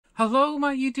Hello,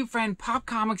 my YouTube friend, Pop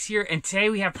Comics here, and today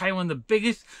we have probably one of the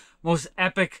biggest, most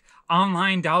epic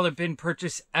online dollar bin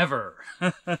purchase ever.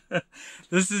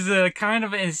 This is a kind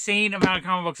of insane amount of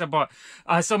comic books I bought.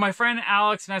 So my friend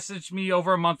Alex messaged me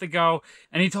over a month ago,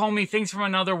 and he told me Things from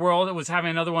Another World was having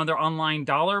another one of their online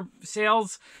dollar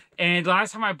sales. And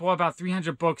last time I bought about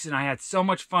 300 books, and I had so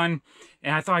much fun.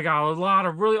 And I thought I got a lot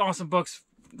of really awesome books.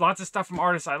 Lots of stuff from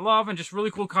artists I love and just really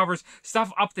cool covers.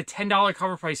 Stuff up to $10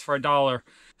 cover price for $1.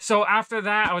 So after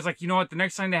that, I was like, you know what? The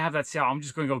next time they have that sale, I'm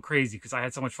just going to go crazy because I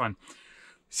had so much fun.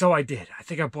 So I did. I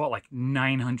think I bought like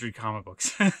 900 comic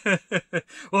books.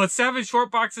 Well, it's 7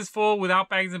 short boxes full without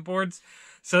bags and boards.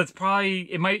 So it's probably,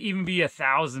 it might even be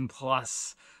 1,000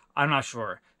 plus. I'm not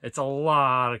sure. It's a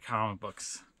lot of comic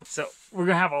books. So we're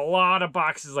going to have a lot of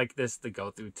boxes like this to go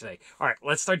through today. All right,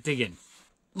 let's start digging.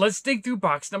 Let's dig through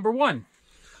box number 1.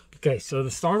 Okay, so to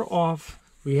start off,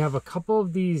 we have a couple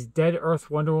of these Dead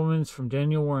Earth Wonder Womans from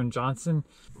Daniel Warren Johnson.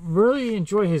 Really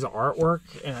enjoy his artwork,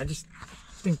 and I just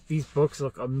think these books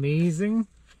look amazing.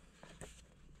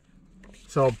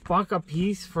 So $1 a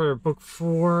piece for book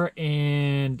 4,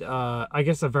 and I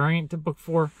guess a variant to book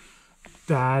 4.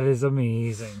 That is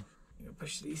amazing.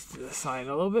 Push these to the side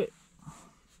a little bit.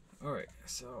 All right,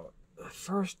 so the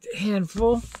first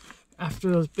handful after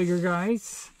those bigger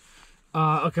guys.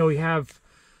 Okay, we have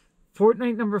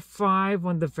Fortnite number 5,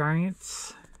 one of the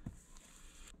variants.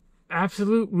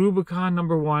 Absolute Rubicon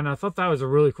number 1. I thought that was a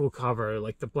really cool cover,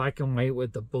 like the black and white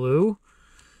with the blue.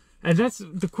 And that's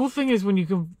the cool thing is when you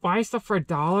can buy stuff for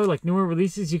 $1, like newer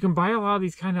releases, you can buy a lot of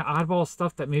these kind of oddball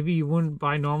stuff that maybe you wouldn't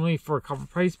buy normally for a cover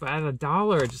price, but at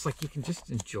 $1, just like you can just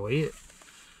enjoy it.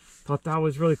 Thought that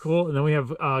was really cool. And then we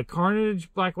have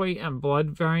Carnage, Black, White, and Blood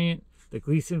variant, the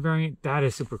Gleason variant. That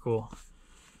is super cool.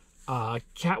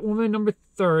 Catwoman number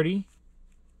 30.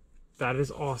 That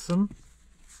is awesome.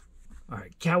 All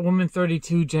right, Catwoman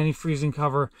 32, Jenny Friesen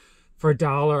cover for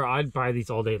 $1. I'd buy these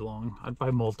all day long. I'd buy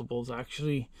multiples,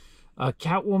 actually.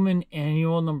 Catwoman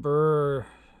annual number,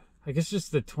 I guess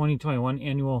just the 2021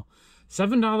 annual,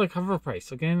 $7 cover price.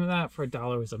 So getting that for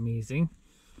 $1 was amazing.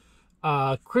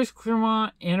 Chris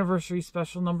Claremont anniversary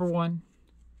special number 1.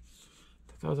 I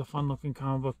think that was a fun looking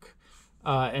comic book.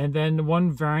 And then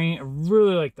one variant, I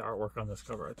really like the artwork on this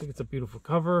cover. I think it's a beautiful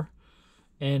cover.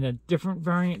 And a different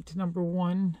variant to number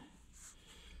 1.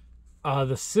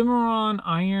 The Cimarron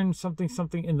Iron something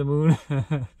something in the Moon.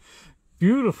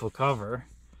 Beautiful cover.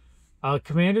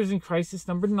 Commanders in Crisis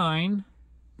number 9.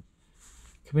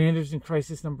 Commanders in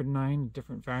Crisis number 9, a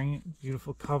different variant.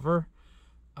 Beautiful cover.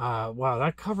 Wow,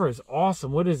 that cover is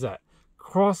awesome. What is that?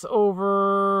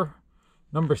 Crossover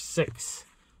number 6.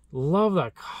 Love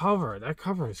that cover. That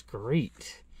cover is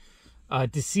great.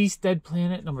 Deceased Dead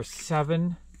Planet number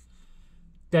 7.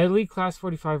 Deadly Class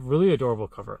 45, really adorable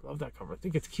cover. Love that cover. I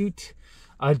think it's cute.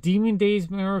 Demon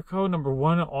Days Miracle number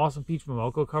 1, an awesome Peach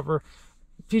Momoko cover.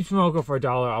 Peach Momoko for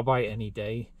 $1, I'll buy any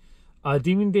day.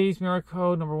 Demon Days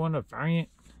Miracle number 1, a variant.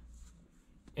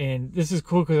 And this is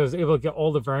cool because I was able to get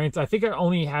all the variants. I think I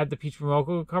only had the Peach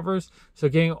Momoko covers, so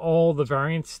getting all the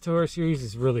variants to our series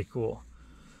is really cool.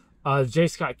 J.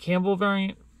 Scott Campbell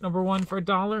variant number 1 for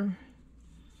 $1.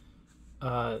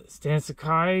 Stan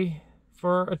Sakai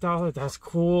for $1. That's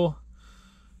cool.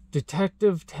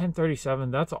 Detective 1037.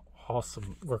 That's an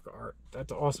awesome work of art.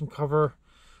 That's an awesome cover.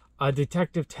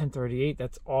 Detective 1038.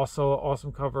 That's also an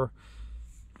awesome cover.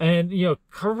 And, you know,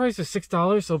 cover price is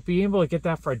 $6, so being able to get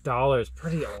that for $1 is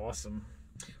pretty awesome.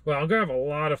 Well, I'm going to have a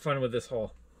lot of fun with this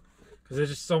haul because there's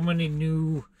just so many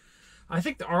new... I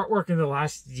think the artwork in the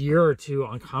last year or two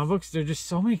on comic books, there are just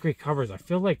so many great covers. I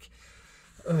feel like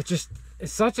just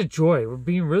it's such a joy. We're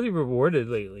being really rewarded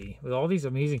lately with all these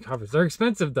amazing covers. They're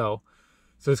expensive though,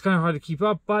 so it's kind of hard to keep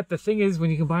up. But the thing is,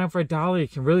 when you can buy them for $1, you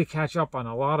can really catch up on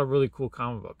a lot of really cool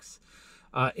comic books.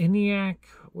 ENIAC,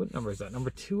 what number is that? Number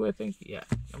 2, I think. Yeah,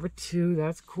 number 2.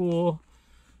 That's cool.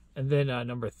 And then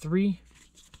number 3.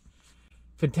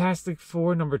 Fantastic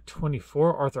Four number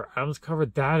 24, Arthur Adams cover.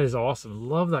 That is awesome.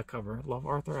 Love that cover. Love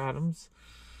Arthur Adams.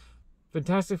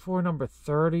 Fantastic Four number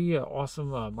 30, awesome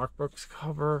Mark Brooks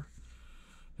cover.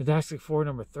 Fantastic Four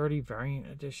number 30, variant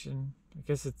edition. I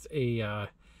guess it's a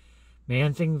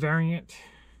Man-Thing variant.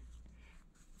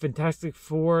 Fantastic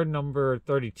Four number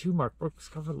 32, Mark Brooks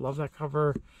cover. Love that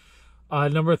cover.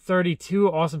 Number 32,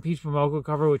 awesome Peach Momoko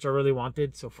cover, which I really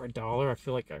wanted. So for $1, I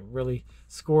feel like I really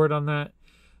scored on that.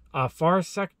 Far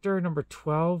Sector number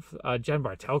 12, Jen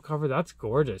Bartel cover. That's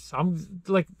gorgeous. I'm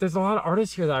like, there's a lot of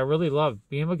artists here that I really love.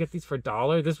 Being able to get these for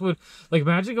 $1, this would, like,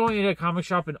 imagine going into a comic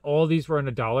shop and all these were in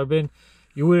a $1 bin.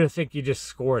 You would think you just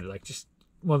scored, like, just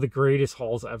one of the greatest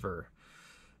hauls ever.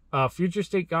 Future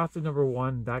State Gotham number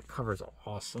 1, that cover's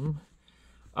awesome.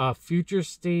 Future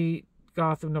State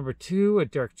Gotham #2, a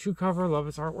Derek Chu cover. Love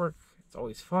his artwork. It's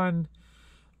always fun.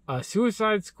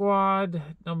 Suicide Squad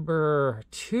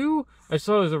 #2. I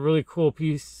saw it was a really cool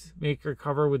Peacemaker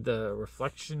cover with the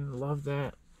reflection. Love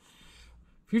that.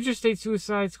 Future State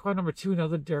Suicide Squad #2,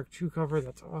 another Derek Chu cover.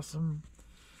 That's awesome.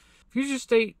 Future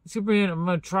State Superman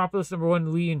Metropolis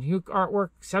 #1, Lee and Hugh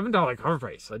artwork. $7 cover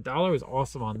price. $1 is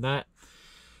awesome on that.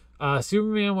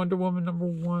 Superman Wonder Woman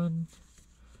 #1.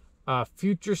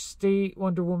 Future State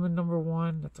Wonder Woman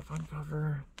 #1. That's a fun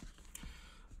cover.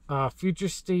 Future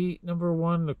State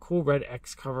 #1, the cool red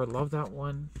X cover. Love that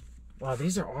one. Wow,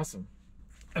 these are awesome.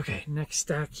 Okay, next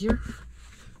stack here.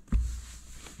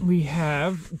 We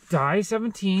have Die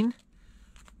 17.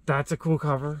 That's a cool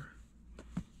cover.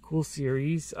 Cool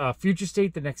series. Future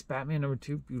State, the next Batman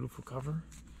 #2. Beautiful cover.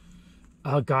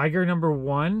 Geiger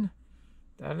 #1.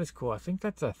 That is cool. I think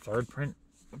that's a third print,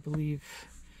 I believe.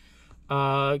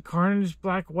 Carnage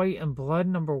Black, White, and Blood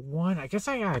 #1. I guess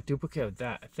I got a duplicate of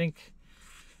that. I think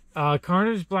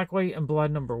Carnage Black, White, and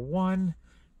Blood #1.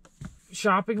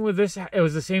 Shopping with this, it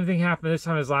was the same thing happened this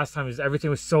time as last time. Is everything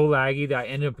was so laggy that I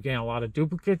ended up getting a lot of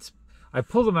duplicates. I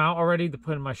pulled them out already to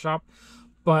put in my shop,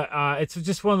 but it's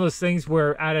just one of those things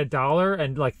where at $1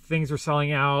 and like things were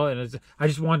selling out, and I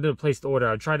just wanted to place the order.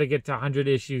 I tried to get to 100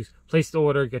 issues, place the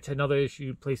order, get to another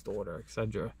issue, place the order,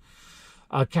 etc.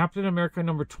 Captain America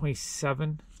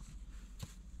 #27.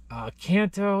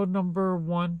 Kanto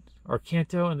 #1, or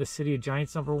Kanto and the City of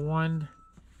Giants #1.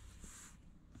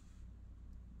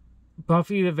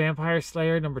 Buffy the Vampire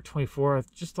Slayer #24. I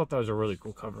just thought that was a really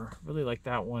cool cover. Really like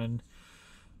that one.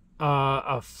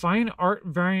 A fine art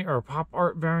variant or pop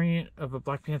art variant of a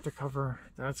Black Panther cover.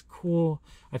 That's cool.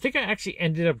 I think I actually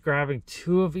ended up grabbing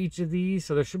 2 of each of these,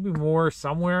 so there should be more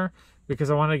somewhere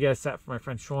because I want to get a set for my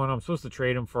friend Sean. I'm supposed to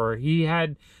trade him for. He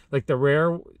had like the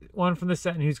rare one from the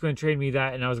set, and he was going to trade me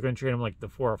that, and I was going to trade him like the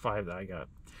 4 or 5 that I got.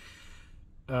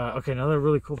 Okay, another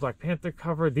really cool Black Panther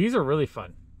cover. These are really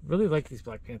fun. Really like these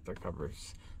Black Panther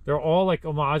covers. They're all like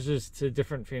homages to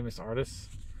different famous artists.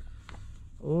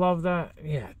 Love that.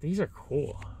 Yeah, these are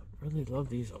cool. Really love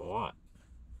these a lot.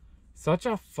 Such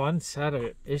a fun set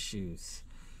of issues.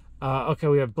 Okay,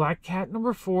 we have Black Cat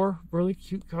 #4. Really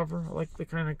cute cover. I like the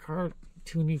kind of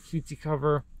cartoony, cutesy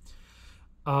cover.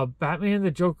 Batman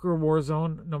the Joker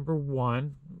Warzone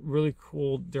 #1. Really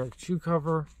cool Derek Chu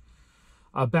cover.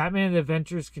 Batman the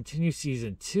Adventures Continue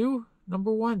Season 2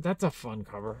 #1. That's a fun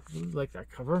cover. Really like that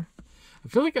cover. I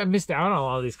feel like I missed out on a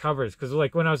lot of these covers because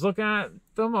like when I was looking at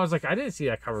them, I was like, I didn't see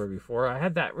that cover before. I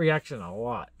had that reaction a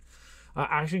lot.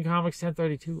 Action Comics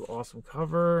 1032, awesome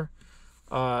cover.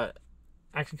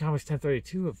 Action Comics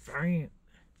 1032, a variant.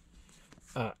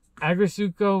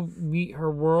 Agrisuko Meet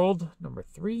Her World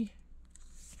 #3.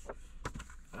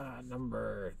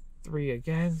 #3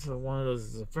 again, so one of those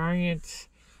is a variant.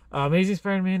 Amazing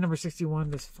Spider-Man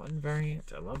 #61, this fun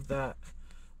variant. I love that.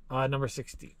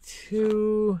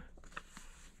 #62.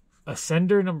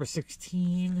 Ascender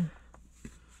 #16.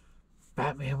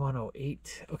 Batman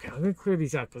 108. Okay, I'm going to clear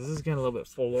these out because this is getting a little bit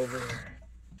full over.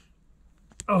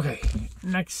 Okay,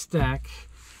 next stack.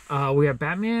 We have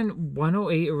Batman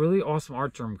 108, a really awesome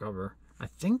art term cover. I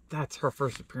think that's her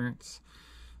first appearance.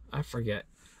 I forget.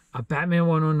 Batman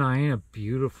 109, a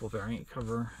beautiful variant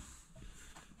cover.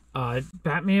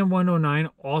 Batman 109,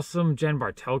 awesome Jen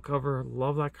Bartel cover.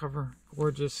 Love that cover.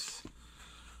 Gorgeous.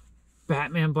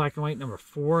 Batman Black and White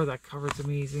 #4. That cover's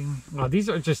amazing. Wow, these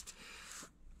are just...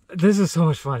 This is so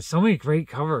much fun. So many great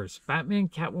covers. Batman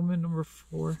Catwoman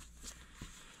 #4.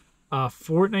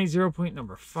 Fortnite 0 Point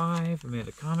 #5.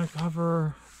 Amanda Connor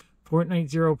cover. Fortnite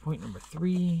 0 Point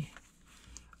 #3.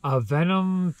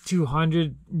 Venom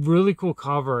 200. Really cool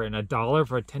cover. And $1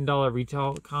 for a $10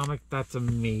 retail comic. That's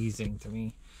amazing to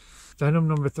me. Venom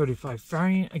 #35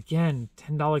 variant. Again,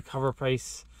 $10 cover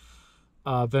price.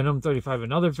 Venom 35,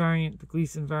 another variant, the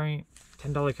Gleason variant,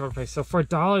 $10 cover price. So for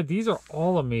 $1, these are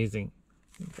all amazing.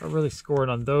 I really scored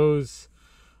on those.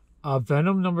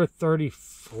 Venom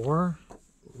 #34.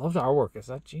 Love the artwork. Is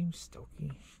that James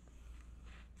Stokey?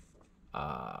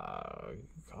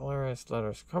 Colorist,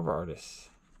 letters, cover artist.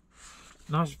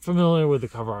 Not familiar with the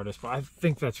cover artist, but I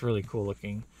think that's really cool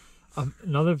looking.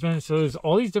 Another Venom. So there's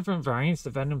all these different variants.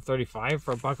 The Venom 35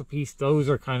 for $1 a piece. Those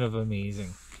are kind of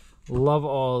amazing. Love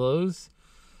all those.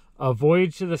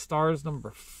 Voyage to the Stars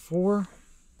 #4.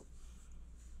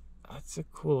 That's a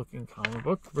cool looking comic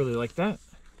book. Really like that.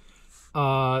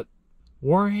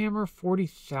 Warhammer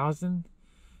 40,000.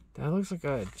 That looks like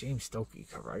a James Stokey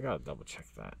cover. I gotta double check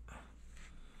that.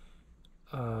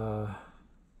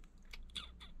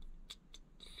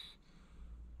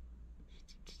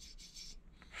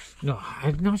 No,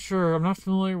 I'm not sure. I'm not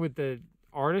familiar with the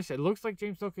artist. It looks like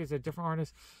James Stokoe is a different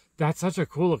artist. That's such a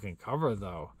cool looking cover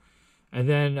though. And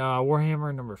then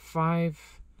Warhammer number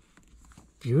 5.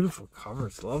 Beautiful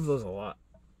covers. Love those a lot.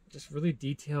 Just really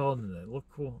detailed and they look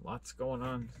cool. Lots going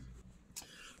on.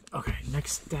 Okay,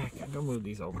 next stack. I'm gonna move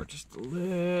these over just a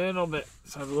little bit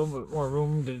so I have a little bit more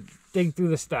room to dig through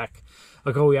the stack.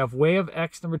 Okay, we have Way of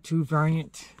X number 2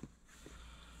 variant.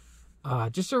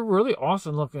 Just a really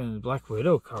awesome looking Black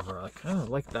Widow cover. I kind of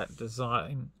like that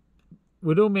design.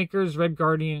 Widowmakers, Red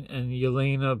Guardian, and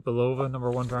Yelena Belova number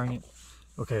 1 variant.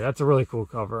 Okay, that's a really cool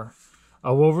cover.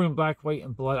 Wolverine Black, White,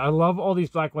 and Blood. I love all these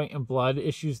Black, White, and Blood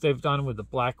issues they've done with the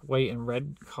black, white, and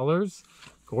red colors.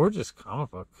 Gorgeous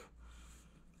comic book.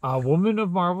 Woman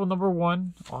of Marvel number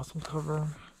 1. Awesome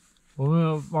cover. Woman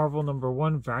of Marvel number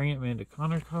 1 variant Amanda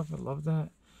Connor cover. Love that.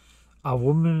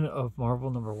 Woman of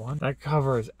Marvel number 1. That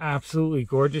cover is absolutely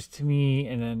gorgeous to me.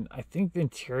 And then I think the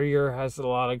interior has a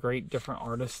lot of great different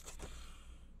artists.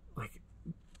 Like,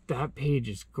 that page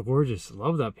is gorgeous.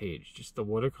 Love that page. Just the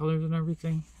watercolors and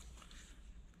everything.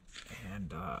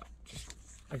 And just,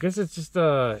 I guess it's just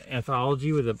a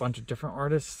anthology with a bunch of different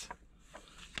artists.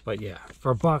 But yeah,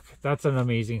 for $1, that's an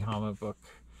amazing comic book.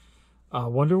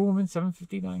 Wonder Woman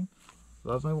 759.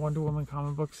 Love my Wonder Woman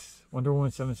comic books. Wonder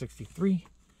Woman 763.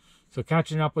 So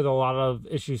catching up with a lot of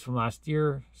issues from last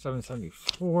year.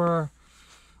 774.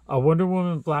 Wonder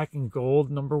Woman Black and Gold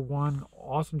number 1.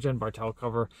 Awesome Jen Bartel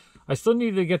cover. I still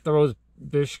need to get the Rose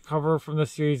Bish cover from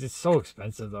this series. It's so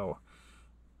expensive though.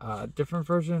 Different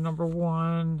version number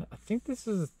 1. I think this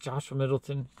is Joshua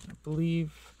Middleton, I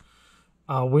believe.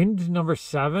 Wind number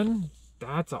 7.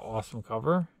 That's an awesome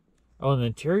cover. Oh, and the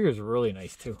interior is really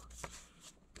nice too.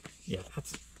 Yeah,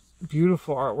 that's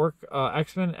beautiful artwork.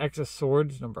 X-Men X of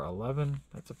Swords number 11.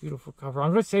 That's a beautiful cover.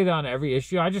 I'm going to say that on every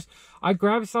issue. I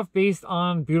grab stuff based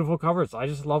on beautiful covers. I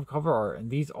just love cover art, and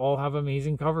these all have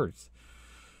amazing covers.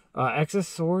 X of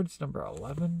Swords number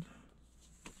 11.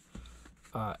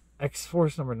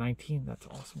 X-Force number 19. That's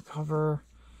an awesome cover.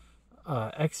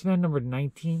 X-Men number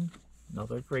 19.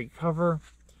 Another great cover.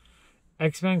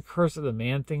 X-Men Curse of the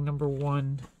Man-Thing number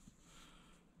 1.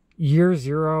 Year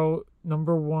 0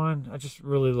 number 1. I just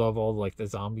really love all like the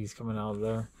zombies coming out of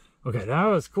there. Okay, that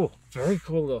was cool. Very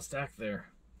cool little stack there.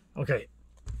 Okay,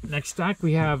 next stack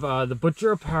we have The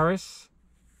Butcher of Paris.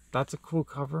 That's a cool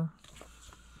cover.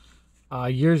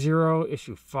 Year 0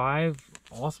 issue 5.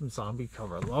 Awesome zombie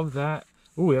cover. Love that.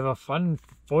 Ooh, we have a fun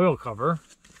foil cover.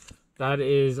 That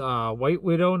is White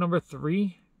Widow number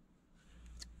 3.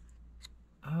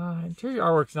 Interior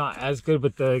artwork's not as good,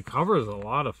 but the cover is a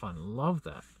lot of fun. Love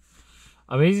that.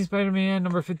 Amazing Spider-Man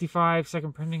number 55,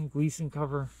 second printing, Gleason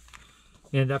cover.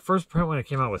 And that first print when it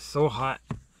came out was so hot.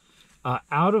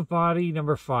 Out of Body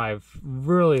number 5,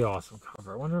 really awesome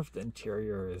cover. I wonder if the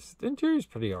interior is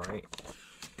pretty alright.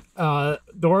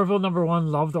 The Orville number 1,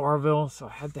 love the Orville, so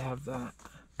I had to have that.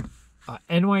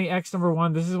 NYX number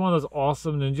 1, this is one of those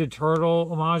awesome Ninja Turtle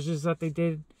homages that they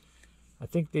did. I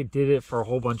think they did it for a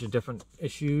whole bunch of different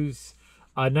issues.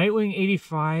 Nightwing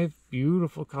 85,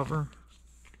 beautiful cover.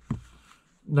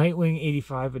 Nightwing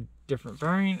 85, a different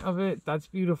variant of it. That's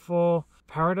beautiful.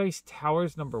 Paradise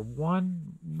Towers number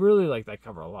 1. Really like that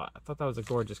cover a lot. I thought that was a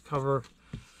gorgeous cover.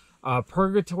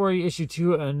 Purgatory issue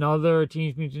 2, another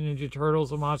Teenage Mutant Ninja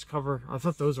Turtles homage cover. I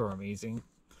thought those were amazing.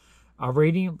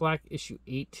 Radiant Black issue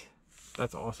 8.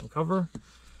 That's an awesome cover.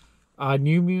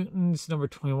 New Mutants number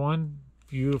 21.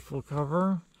 Beautiful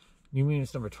cover. New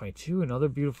Mutants number 22, another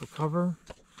beautiful cover.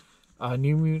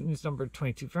 New Mutants number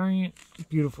 22 variant,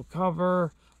 beautiful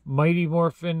cover. Mighty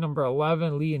Morphin number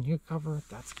 11, Lee and Hugh cover.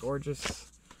 That's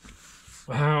gorgeous.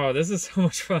 Wow, this is so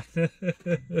much fun.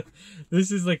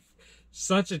 This is like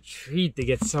such a treat to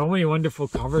get so many wonderful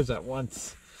covers at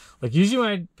once. Like usually when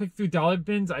I pick through dollar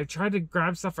bins, I try to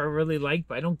grab stuff I really like,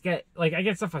 but I don't get, like I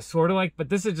get stuff I sort of like, but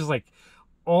this is just like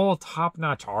all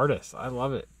top-notch artists. I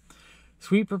love it.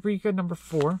 Sweet Paprika number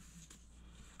 4.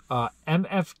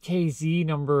 MFKZ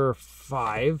number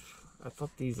 5. I thought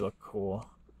these look cool.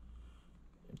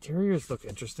 Interiors look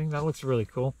interesting. That looks really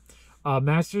cool.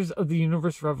 Masters of the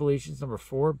Universe Revelations number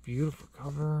 4. Beautiful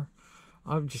cover.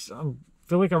 I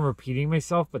feel like I'm repeating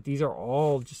myself, but these are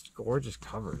all just gorgeous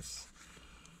covers.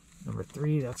 Number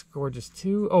 3, that's gorgeous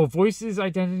too. Oh, Voices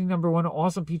Identity number 1.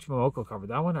 Awesome Peach Momoko cover.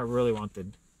 That one I really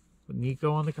wanted. With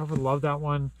Nico on the cover. Love that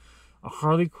one. A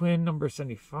Harley Quinn number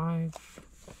 75.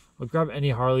 I'll grab any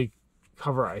Harley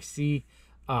cover I see.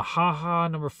 Haha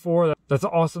number 4. That's an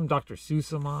awesome Dr.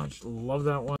 Seuss homage. Love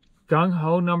that one. Gung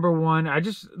Ho number 1. I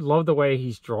just love the way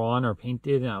he's drawn or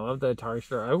painted, and I love the Atari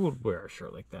shirt. I would wear a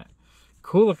shirt like that.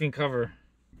 Cool looking cover.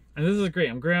 And this is great.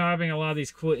 I'm grabbing a lot of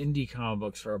these cool indie comic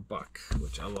books for $1,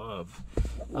 which I love.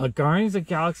 Guardians of the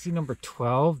Galaxy number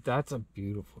 12. That's a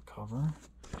beautiful cover.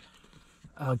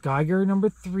 Geiger number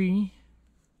 3.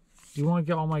 Do you want to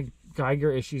get all my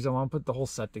Geiger issues? I want to put the whole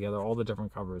set together, all the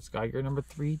different covers. Geiger number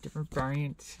 3, different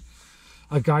variants.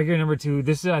 Geiger number 2.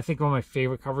 This is, I think, one of my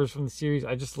favorite covers from the series.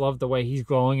 I just love the way he's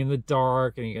glowing in the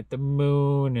dark, and you get the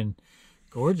moon, and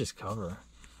gorgeous cover.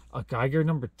 Geiger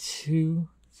number 2.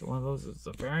 So one of those is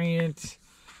a variant.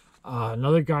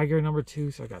 Another Geiger number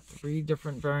 2. So I got 3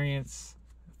 different variants.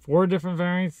 4 different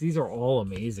variants. These are all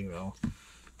amazing, though.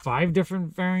 5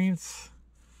 different variants.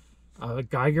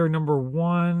 Geiger number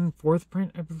 1, 4th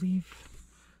print, I believe.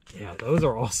 Yeah, those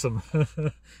are awesome.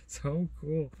 So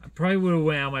cool. I probably would have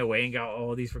went out of my way and got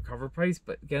all of these for cover price,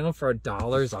 but getting them for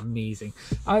 $1 is amazing.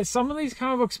 Some of these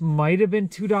comic books might have been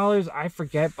 $2. I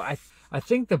forget, but I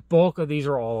think the bulk of these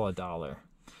are all $1.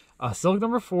 Silk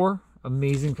number 4,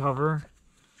 amazing cover.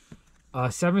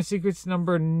 7 Secrets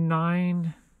number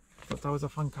 9. I thought that was a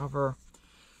fun cover.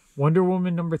 Wonder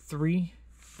Woman number 3.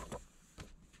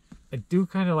 I do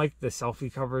kind of like the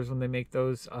selfie covers when they make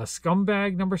those.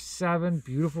 Scumbag number 7,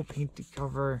 beautiful painted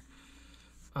cover.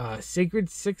 Sacred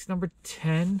 6 number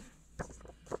 10.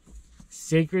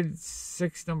 Sacred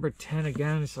 6 number 10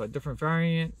 again, so a different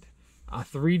variant.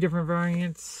 3 different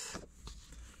variants.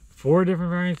 4 different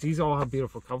variants. These all have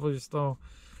beautiful covers though.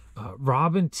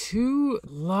 Robin 2,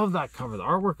 love that cover. The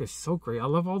artwork is so great. I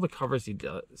love all the covers he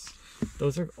does.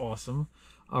 Those are awesome.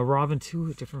 Robin 2,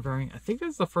 a different variant. I think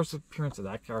that's the first appearance of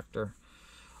that character.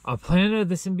 Planet of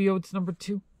the Symbiotes number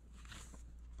 2.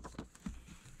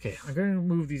 Okay, I'm going to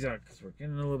move these out because we're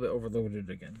getting a little bit overloaded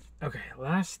again. Okay,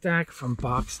 last stack from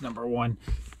box number 1.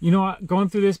 You know what? Going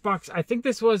through this box, I think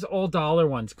this was all dollar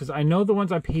ones because I know the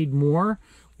ones I paid more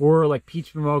were like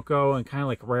Peach Momoko and kind of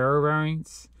like rarer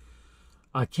variants.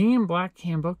 King in Black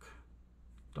handbook.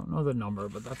 Don't know the number,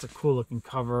 but that's a cool looking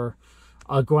cover.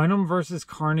 Gwenom versus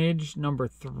Carnage number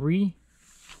 3.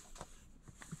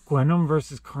 Gwenom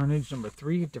versus Carnage number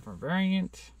 3, different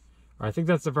variant. Or I think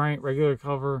that's the variant regular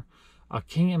cover.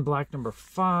 King in Black number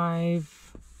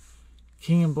 5.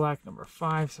 King in Black number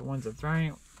 5, so one's a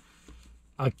variant.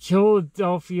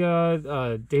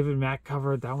 Philadelphia, David Mack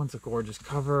cover. That one's a gorgeous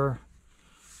cover.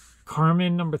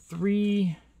 Carmen number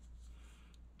 3.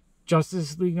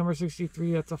 Justice League number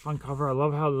 63, that's a fun cover. I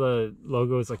love how the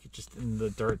logo is like just in the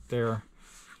dirt there.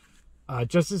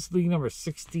 Justice League number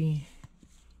 60.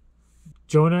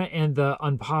 Jonah and the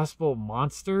Impossible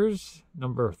Monsters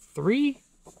number 3.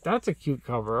 That's a cute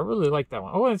cover. I really like that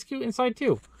one. Oh, and it's cute inside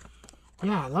too.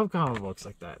 Yeah, I love comic books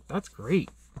like that. That's great.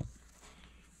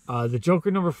 The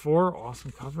Joker number 4,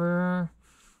 awesome cover.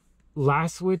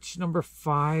 Last Witch number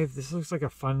 5. This looks like a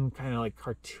fun kind of like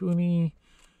cartoony.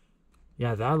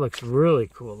 Yeah, that looks really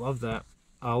cool. Love that.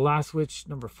 Last Witch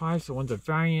number 5, so one's a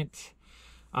variant.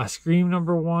 Scream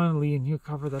number 1, Lee and Hugh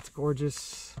cover. That's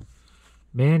gorgeous.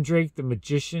 Mandrake the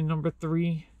Magician number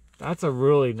 3. That's a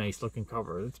really nice looking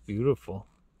cover. It's beautiful.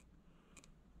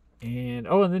 And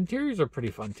oh, and the interiors are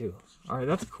pretty fun too. All right,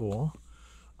 that's cool.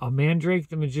 Mandrake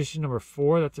the Magician number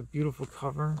 4. That's a beautiful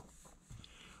cover.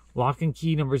 Lock and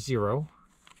Key number 0.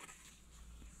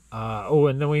 Oh,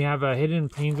 and then we have a Hidden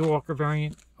Planeswalker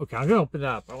variant. Okay, I'm gonna open it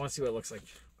up. I want to see what it looks like.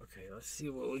 Okay, let's see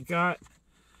what we got.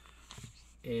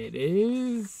 It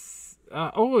is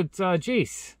oh, it's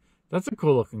Jace. That's a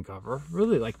cool looking cover.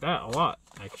 Really like that a lot,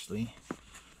 actually.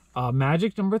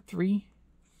 Magic number 3.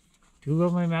 Do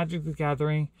love my Magic the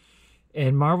Gathering.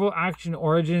 And Marvel Action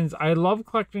Origins. I love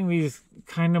collecting these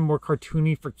kind of more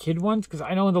cartoony for kid ones because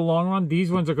I know in the long run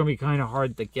these ones are going to be kind of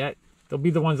hard to get. They'll be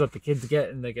the ones that the kids get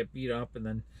and they get beat up, and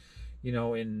then, you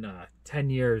know, in 10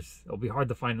 years it'll be hard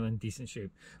to find them in decent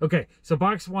shape. Okay, so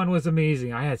box 1 was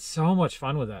amazing. I had so much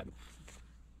fun with that.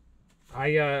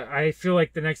 I feel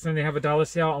like the next time they have a dollar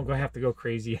sale, I'm going to have to go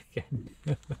crazy again.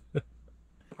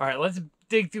 All right, let's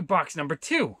dig through box number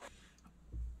 2.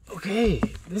 Okay,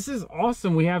 this is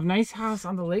awesome. We have Nice House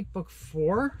on the Lake book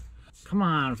 4. Come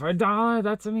on, for $1,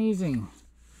 that's amazing.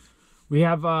 We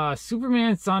have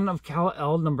Superman Son of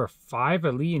Kal-El number 5,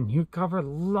 a Lee and Hugh cover.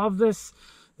 Love this.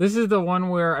 This is the one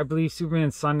where I believe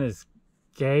Superman's son is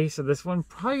gay, so this one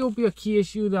probably will be a key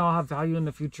issue that'll have value in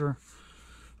the future.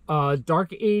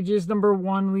 Dark Ages number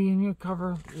 1, Lee and Hugh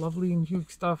cover. Love Lee and Hugh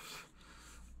stuff.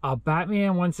 Batman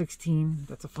 116,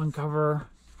 that's a fun cover.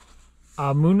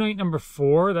 Moon Knight number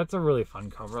 4, that's a really fun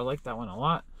cover. I like that one a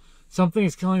lot. Something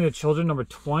is Killing the Children number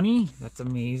 20, that's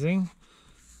amazing.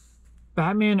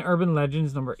 Batman Urban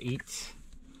Legends number 8.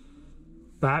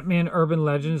 Batman Urban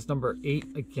Legends number 8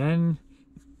 again.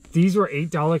 These were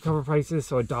 $8 cover prices,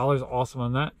 so $1 is awesome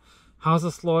on that. House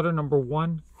of Slaughter number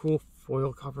 1, cool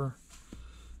foil cover.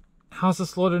 House of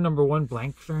Slaughter #1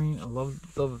 blank variant. I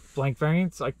love the blank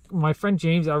variants. Like my friend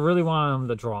James, I really want him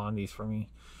to draw on these for me.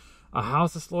 A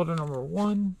House of Slaughter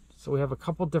 #1. So we have a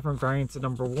couple different variants of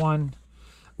 #1.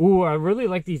 Ooh, I really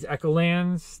like these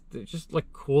Echolands. They're just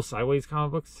like cool sideways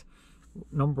comic books.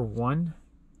 #1.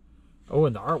 Oh,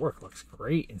 and the artwork looks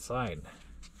great inside.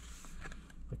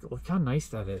 Look how nice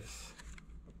that is.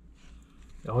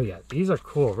 Oh yeah, these are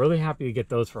cool. Really happy to get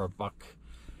those for $1.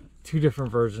 2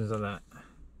 different versions of that.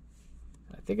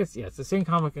 I think it's, yeah, it's the same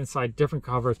comic inside, different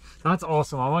covers. That's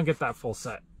awesome. I want to get that full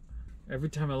set. Every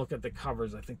time I look at the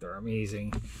covers, I think they're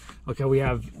amazing. Okay, we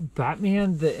have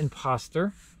Batman the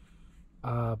Imposter,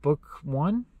 book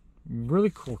 1.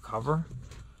 Really cool cover.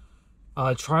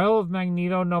 Trial of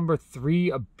Magneto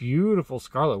 #3, a beautiful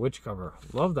Scarlet Witch cover.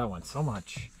 Love that one so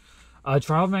much.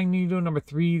 Trial of Magneto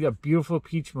 #3, a beautiful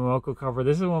Peach Momoko cover.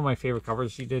 This is one of my favorite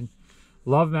covers she did.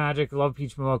 Love Magic, love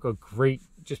Peach Momoko. Great,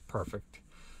 just perfect.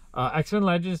 X-Men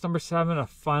Legends #7, a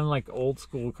fun, like, old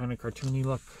school kind of cartoony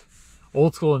look.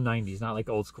 Old school in 90s, not like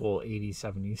old school 80s,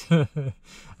 70s.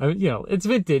 I mean, you know, it's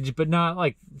vintage, but not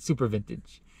like super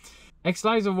vintage.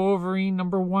 X-Lives of Wolverine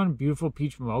 #1, beautiful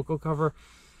Peach Momoko cover.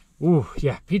 Ooh,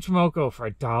 yeah, Peach Momoko for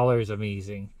 $1 is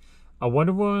amazing.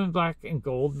 Wonder Woman Black and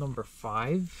Gold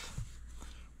 #5.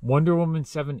 Wonder Woman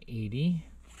 780.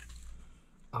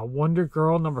 Wonder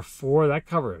Girl #4. That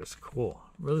cover is cool.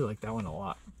 Really like that one a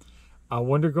lot.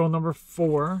 Wonder Girl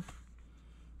 #4.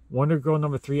 Wonder Girl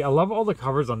 #3. I love all the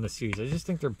covers on this series. I just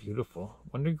think they're beautiful.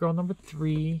 Wonder Girl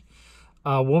 #3.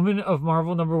 Woman of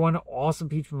Marvel #1. Awesome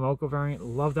Peach Momoko variant.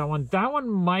 Love that one. That one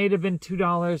might have been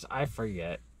 $2. I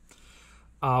forget.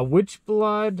 Witch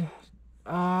Blood.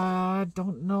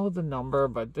 Don't know the number,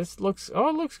 but this looks, oh,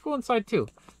 it looks cool inside too.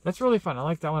 That's really fun. I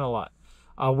like that one a lot.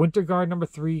 Winter Guard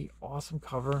 #3. Awesome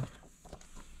cover.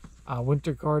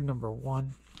 Winter Guard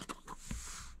 #1.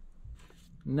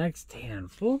 Next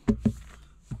handful.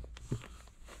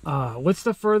 What's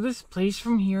the Furthest Place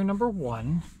from Here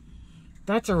 #1.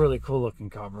 That's a really cool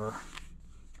looking cover.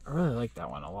 I really like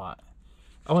that one a lot.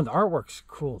 Oh, and the artwork's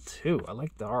cool too. I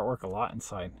like the artwork a lot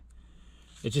inside.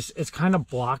 It's kind of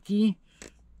blocky,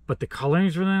 but the coloring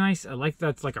is really nice. I like that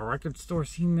it's like a record store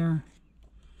scene there.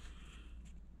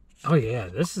 Oh yeah,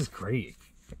 this is great.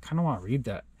 I kind of want to read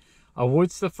that.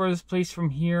 What's the Furthest Place from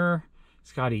Here?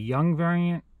 Scotty Young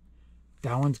variant.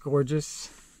 That one's gorgeous.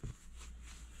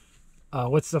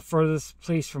 What's the Furthest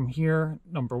Place from Here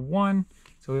 #1.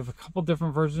 So we have a couple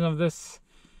different versions of this.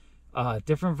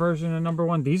 Different version of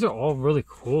 #1. These are all really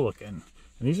cool looking.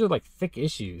 And these are like thick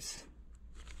issues.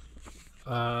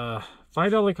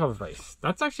 $5 cover price.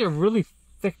 That's actually a really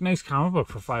thick, nice comic book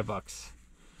for $5.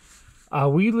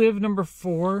 We Live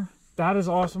 #4. That is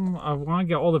awesome. I want to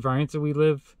get all the variants of We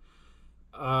Live.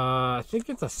 I think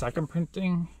it's a second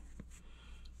printing.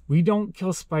 We Don't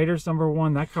Kill Spiders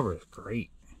 #1. That cover is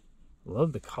great.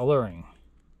 Love the coloring.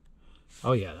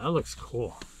 Oh yeah, that looks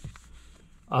cool.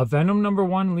 Venom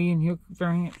 #1, Lee and Hugh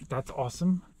variant. That's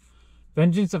awesome.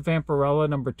 Vengeance of Vampirella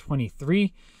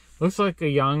 #23. Looks like a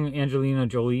young Angelina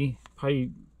Jolie.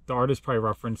 Probably the artist probably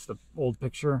referenced the old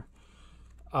picture.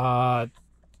 The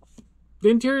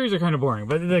interiors are kind of boring,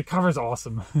 but the cover's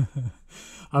awesome.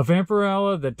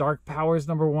 Vampirella, the Dark Powers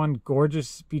 #1.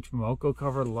 Gorgeous Peach Momoko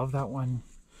cover. Love that one.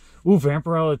 Ooh,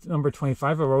 Vampirella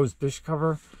 #25, a Rose Bish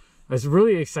cover. I was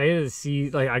really excited to see,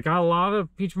 like, I got a lot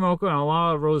of Peach Momoko and a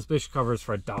lot of Rose Bish covers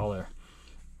for $1.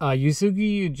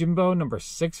 Yusugi Yojimbo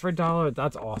 #6 for $1.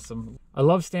 That's awesome. I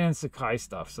love Stan Sakai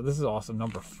stuff, so this is awesome.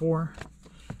 #4.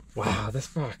 Wow, this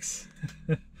box.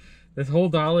 This whole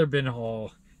dollar bin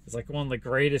haul is like one of the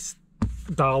greatest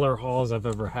dollar hauls I've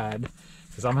ever had,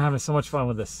 because I'm having so much fun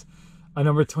with this.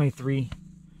 #23.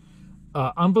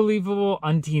 Unbelievable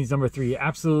Unteens #3.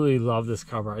 Absolutely love this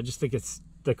cover. I just think it's,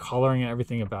 the coloring and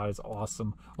everything about it is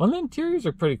awesome. Well, the interiors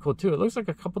are pretty cool too. It looks like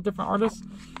a couple different artists.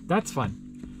 That's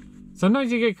fun.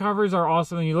 Sometimes you get covers are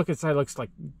awesome and you look inside, it looks like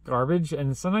garbage,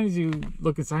 and sometimes you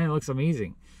look inside and it looks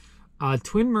amazing.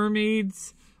 Twin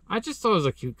Mermaids. I just thought it was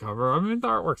a cute cover. I mean, the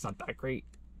artwork's not that great.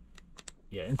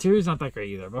 Yeah, interior's not that great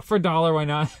either, but for $1, why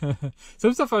not?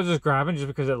 Some stuff I was just grabbing just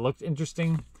because it looked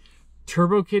interesting.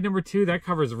 Turbo Kid #2. That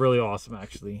cover is really awesome,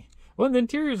 actually. Well, and the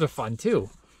interiors are fun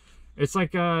too. It's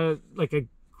like a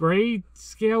gray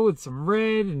scale with some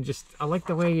red, and just, I like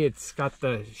the way it's got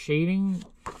the shading.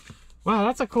 Wow,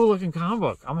 that's a cool looking comic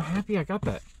book. I'm happy I got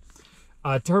that.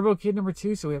 Turbo Kid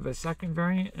 #2. So we have a second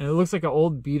variant, and it looks like an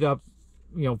old beat up,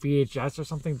 you know, VHS or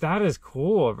something. That is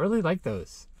cool. I really like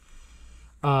those.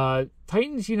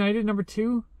 Titans United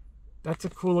 #2. That's a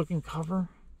cool looking cover.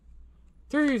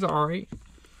 Interiors are alright.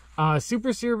 Super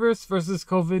Cerebrus versus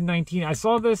COVID-19. I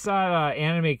saw this at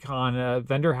Anime Con. A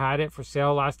vendor had it for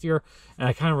sale last year, and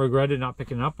I kind of regretted not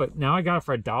picking it up, but now I got it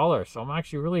for $1, so I'm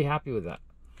actually really happy with that.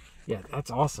 Yeah,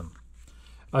 that's awesome.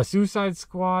 Suicide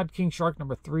Squad King Shark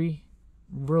number 3.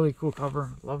 Really cool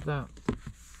cover. Love that.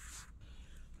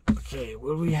 Okay, what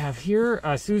do we have here?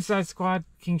 Suicide Squad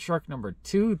King Shark number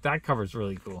 2. That cover's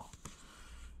really cool.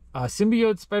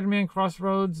 Symbiote Spider-Man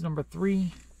Crossroads number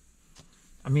 3.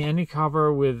 I mean, any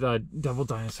cover with Devil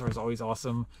Dinosaur is always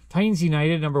awesome. Titans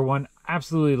United number 1.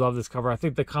 Absolutely love this cover. I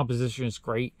think the composition is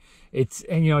great. It's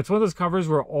one of those covers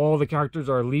where all the characters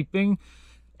are leaping.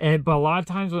 But a lot of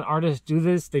times when artists do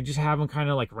this, they just have them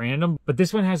kind of like random. But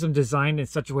this one has them designed in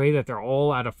such a way that they're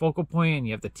all at a focal point, and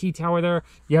you have the T-Tower there.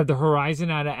 You have the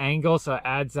horizon at an angle, so it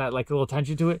adds that like a little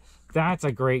tension to it. That's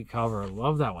a great cover.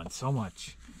 Love that one so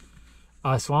much.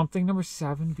 Swamp Thing number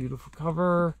 7, beautiful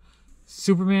cover.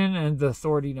 Superman and the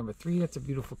Authority number 3, that's a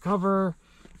beautiful cover.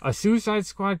 Suicide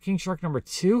Squad King Shark number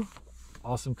 2,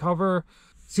 awesome cover.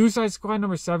 Suicide Squad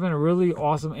number 7, a really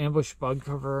awesome ambush bug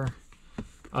cover.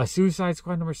 Suicide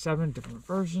Squad number 7, different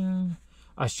version.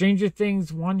 Stranger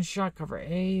Things one shot cover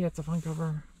A, that's a fun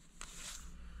cover.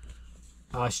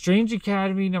 Strange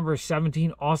Academy number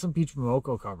 17, awesome Peach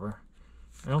Momoko cover.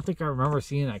 I don't think I remember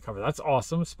seeing that cover. That's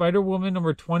awesome. Spider-Woman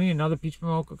number 20, another Peach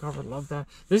Momoko cover. Love that.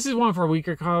 This is one for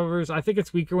weaker covers. I think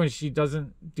it's weaker when she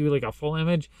doesn't do like a full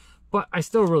image, but I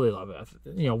still really love it.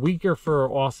 You know, weaker for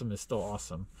awesome is still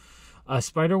awesome.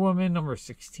 Spider-Woman number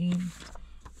 16.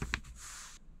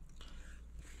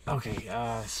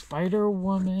 Okay,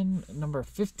 Spider-Woman number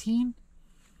 15.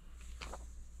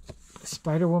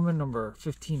 Spider-Woman number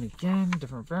 15 again,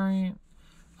 different variant.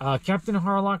 Captain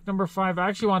Harlock number 5. I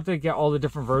actually wanted to get all the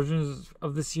different versions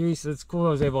of the series, so it's cool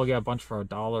I was able to get a bunch for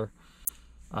 $1.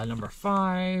 Number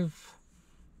 5.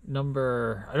 I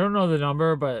don't know the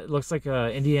number, but it looks like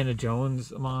a Indiana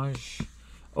Jones homage.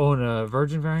 Oh, and a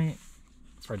Virgin variant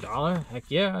for $1. Heck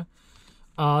yeah.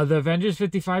 The Avengers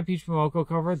 55 Peach Momoko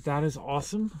cover. That is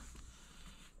awesome.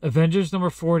 Avengers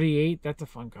number 48. That's a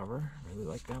fun cover. I really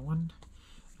like that one.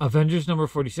 Avengers number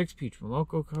 46 Peach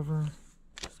Momoko cover.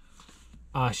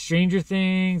 Stranger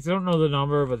Things. I don't know the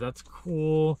number, but that's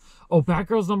cool. Oh,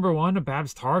 Batgirls number 1, a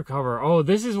Babs Tarr cover. Oh,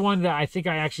 this is one that I think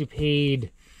I actually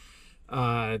paid,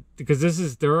 because this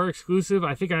is their exclusive.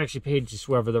 I think I actually paid just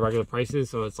whatever the regular price is,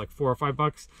 so it's like $4 or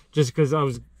 $5, just because I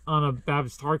was on a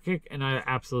Babs Tarr kick, and I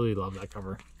absolutely love that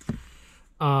cover.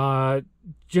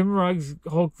 Jim Ruggs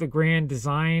Hulk the Grand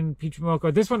Design Peach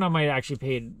Momoko. This one I might actually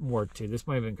pay more too. This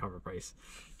might have been cover price,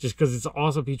 just because it's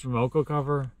also Peach Momoko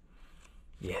cover.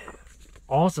 Yeah.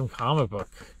 Awesome comic book.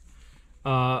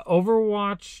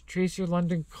 Overwatch, Tracer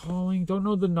London Calling. Don't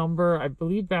know the number. I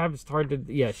believe Babs Tarr did.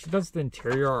 Yeah, she does the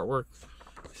interior artwork.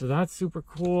 So that's super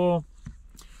cool.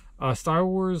 Star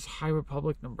Wars High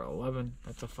Republic number 11.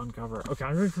 That's a fun cover. Okay,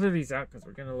 I'm going to clear these out because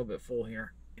we're getting a little bit full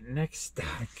here. Next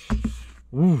stack.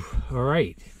 Ooh, all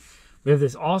right. We have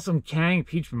this awesome Kang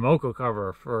Peach Momoko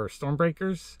cover for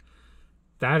Stormbreakers.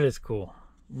 That is cool.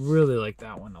 Really like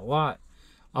that one a lot.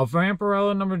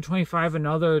 Vampirella number 25,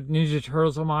 another Ninja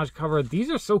Turtles homage cover. These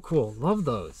are so cool. Love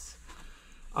those.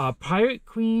 Pirate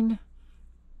Queen,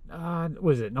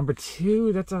 what is it, number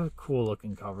 2? That's a cool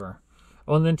looking cover.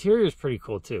 Oh, and the interior is pretty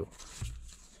cool too.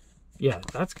 Yeah,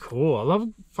 that's cool. I love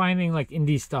finding like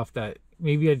indie stuff that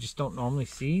maybe I just don't normally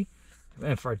see.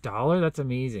 And for $1, that's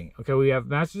amazing. Okay, we have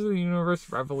Masters of the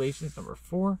Universe Revelations number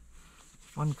 4.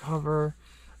 Fun cover.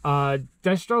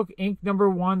 Deathstroke Inc. number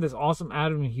 1, this awesome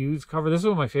Adam Hughes cover. This is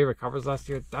one of my favorite covers last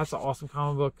year. That's an awesome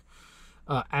comic book.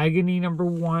 Agony number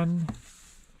 1,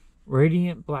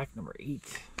 Radiant Black number 8.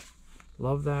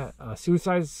 Love that.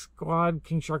 Suicide Squad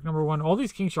King Shark number 1. All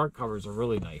these King Shark covers are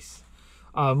really nice.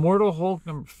 Mortal Hulk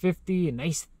number 50, a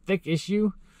nice thick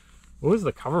issue. What was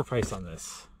the cover price on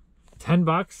this?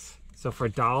 $10. So for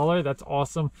 $1, that's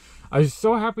awesome. I was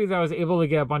so happy that I was able to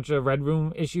get a bunch of Red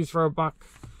Room issues for $1.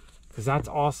 Because that's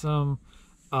awesome.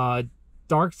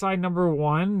 Dark Side number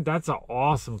 1. That's an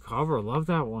awesome cover. Love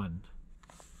that one.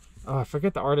 Oh, I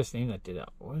forget the artist's name that did it.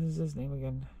 What is his name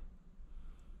again?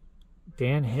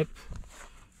 Dan Hip.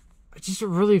 It's just a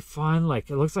really fun, like,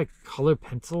 it looks like colored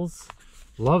pencils.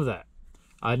 Love that.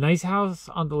 Nice House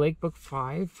on the Lake book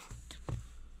 5.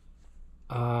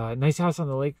 Nice House on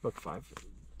the Lake book 5.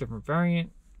 Different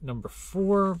variant. Number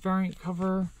 4 variant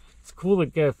cover. It's cool to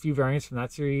get a few variants from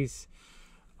that series.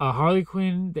 Harley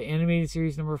Quinn, the animated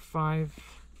series number 5.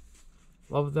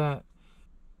 Love that.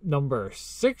 Number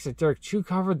 6, a Derek Chu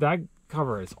cover. That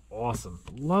cover is awesome.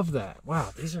 Love that. Wow,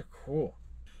 these are cool.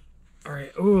 All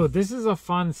right. Oh, this is a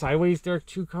fun Sideways Derek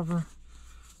Chu cover.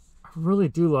 I really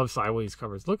do love Sideways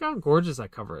covers. Look how gorgeous that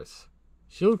cover is.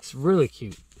 She looks really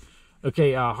cute.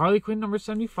 Okay, Harley Quinn number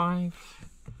 75.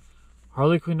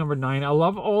 Harley Quinn number 9. I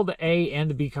love all the A and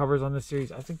the B covers on this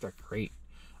series. I think they're great.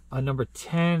 Number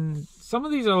 10. Some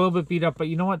of these are a little bit beat up, but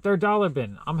you know what? They're dollar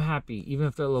bin. I'm happy, even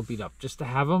if they're a little beat up. Just to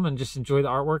have them and just enjoy the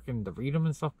artwork and to read them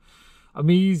and stuff.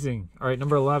 Amazing. All right,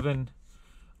 number 11.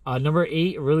 Number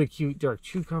 8, a really cute Derek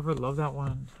Chu cover. Love that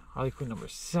one. Harley Quinn number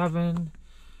 7.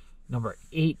 Number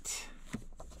 8.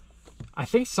 I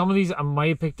think some of these I might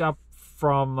have picked up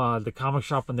from the comic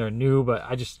shop when they're new, but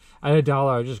I had $1.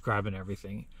 I was just grabbing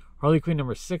everything. Harley Quinn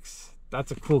number 6.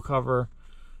 That's a cool cover.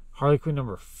 Harley Quinn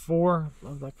number 4.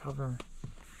 Love that cover.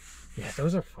 Yeah,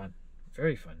 those are fun.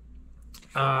 Very fun.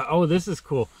 Oh, this is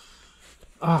cool.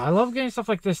 I love getting stuff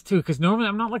like this too, because normally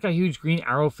I'm not like a huge Green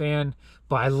Arrow fan,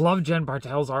 but I love Jen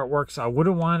Bartel's artwork, so I would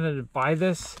have wanted to buy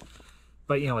this.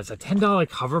 But, you know, it's a $10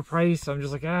 cover price, so I'm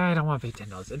just like, I don't want to pay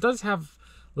 $10. It does have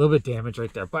a little bit of damage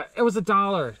right there, but it was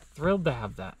 $1. Thrilled to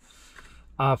have that.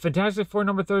 Fantastic Four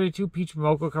number 32, Peach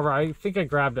Momoko cover. I think I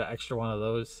grabbed an extra one of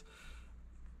those.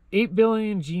 8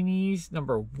 Billion Genies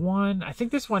number 1. I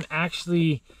think this one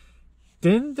actually...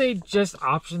 Didn't they just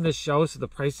option this show so the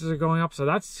prices are going up? So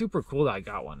that's super cool that I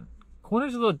got one.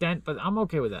 Corner's a little dent, but I'm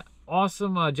okay with that.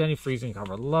 Awesome Jenny Friesen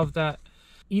cover. Love that.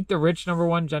 Eat the Rich number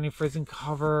 1, Jenny Friesen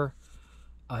cover.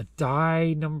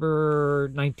 Die number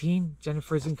 19, Jenny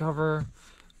Friesen cover.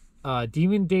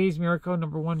 Demon Days Miracle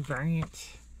number 1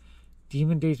 variant.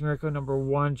 Demon Days Miracle number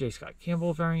 1, J. Scott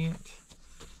Campbell variant.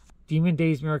 Demon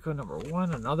Days Miracle number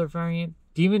 1, another variant.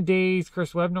 Demon Days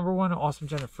Curse Web number 1, awesome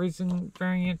Jenny Friesen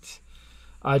variant.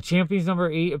 Champions number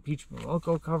 8, a Peach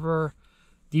Momoko cover.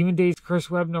 Demon Days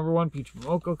Curse Web number 1, Peach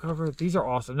Momoko cover. These are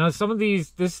awesome. Now, some of these,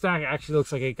 this stack actually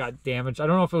looks like it got damaged. I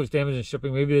don't know if it was damaged in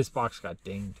shipping. Maybe this box got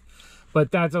dinged.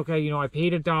 But that's okay. You know, I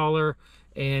paid $1,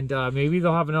 and maybe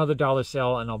they'll have another $1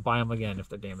 sale, and I'll buy them again if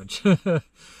they're damaged.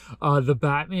 The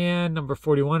Batman number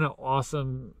 41, an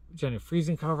awesome Jenny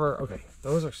Friesen cover. Okay,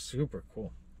 those are super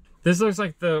cool. This looks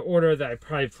like the order that I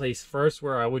probably placed first,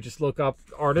 where I would just look up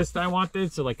artists I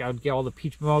wanted. So, like, I would get all the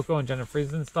Peach Momoko and Jenna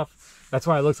Friesen stuff. That's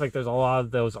why it looks like there's a lot of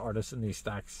those artists in these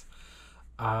stacks.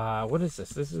 What is this?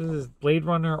 This is Blade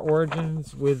Runner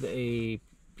Origins with a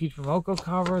Peach Momoko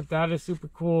cover. That is super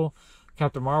cool.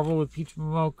 Captain Marvel with Peach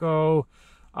Momoko.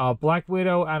 Black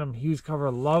Widow, Adam Hughes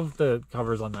cover. Love the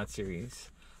covers on that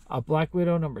series. Black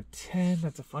Widow number 10.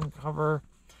 That's a fun cover.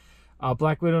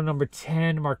 Black Widow number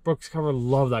 10, Mark Brooks cover.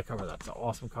 Love that cover. That's an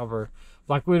awesome cover.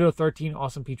 Black Widow 13,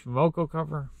 awesome Peach Momoko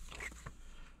cover.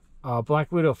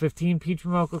 Black Widow 15, Peach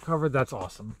Momoko cover. That's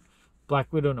awesome.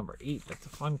 Black Widow number 8, that's a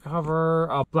fun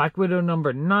cover. Black Widow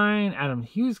number 9, Adam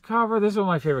Hughes cover. This is one of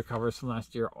my favorite covers from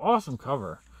last year. Awesome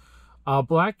cover.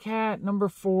 Black Cat number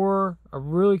 4, a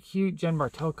really cute Jen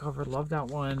Bartel cover. Love that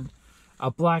one.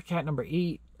 Black Cat number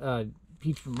 8,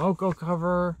 Peach Momoko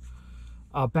cover.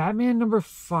 Batman number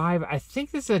 5. I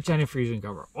think this is a Jenny Friesen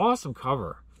cover. Awesome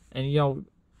cover. And, you know,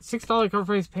 $6 cover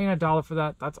price, paying $1 for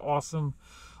that. That's awesome.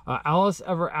 Alice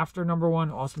Ever After number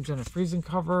 1. Awesome Jenny Friesen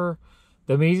cover.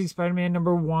 The Amazing Spider-Man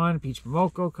number 1. Peach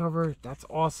Momoko cover. That's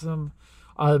awesome.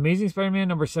 The Amazing Spider-Man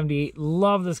number 78.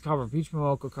 Love this cover. Peach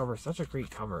Momoko cover. Such a great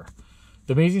cover.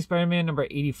 The Amazing Spider-Man number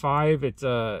 85. It's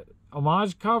a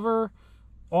homage cover.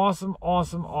 Awesome,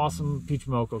 awesome, awesome Peach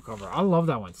Momoko cover. I love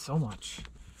that one so much.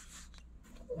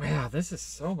 Wow, this is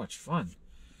so much fun.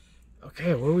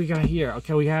 Okay, what do we got here?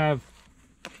 Okay, we have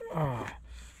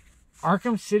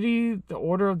Arkham City, The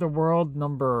Order of the World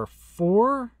number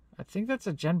 4. I think that's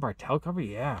a Jen Bartel cover.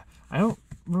 Yeah, I don't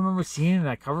remember seeing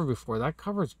that cover before. That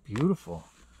cover is beautiful.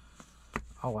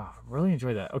 Oh, wow. Really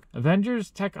enjoyed that. Okay.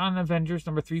 Avengers, Tech on Avengers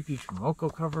number 3, Peach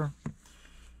Momoko cover.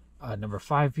 Number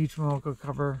 5, Peach Momoko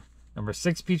cover. Number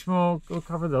 6, Peach Momoko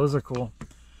cover. Those are cool.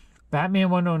 Batman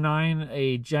 109,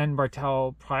 a Jen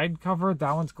Bartel Pride cover.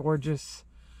 That one's gorgeous.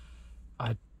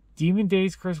 Demon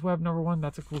Days Curse Web number 1.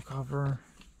 That's a cool cover.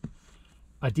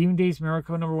 Demon Days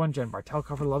Miracle number 1. Jen Bartel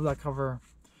cover. Love that cover.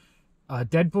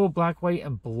 Deadpool Black, White,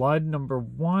 and Blood number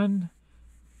 1.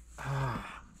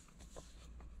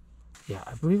 Yeah,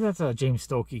 I believe that's a James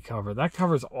Stokey cover. That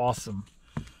cover is awesome.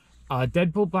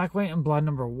 Deadpool Black, White, and Blood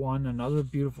number 1. Another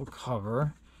beautiful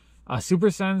cover. Super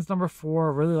Sons number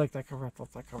 4. I really like that cover. I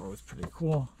thought that cover was pretty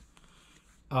cool.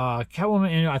 Catwoman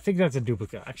Annual. I think that's a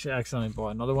duplicate. Actually, I accidentally bought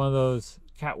another one of those.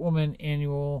 Catwoman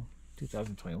Annual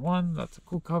 2021. That's a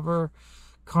cool cover.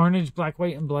 Carnage Black,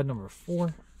 White, and Blood number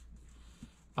 4.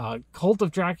 Cult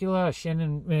of Dracula,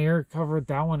 Shannon Mayer cover.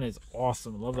 That one is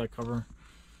awesome. Love that cover.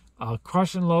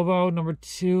 Crush and Lobo number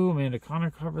 2. Amanda Connor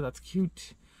cover. That's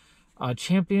cute.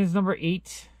 Champions number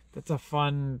 8. That's a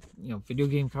fun, video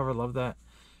game cover. Love that.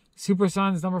 Super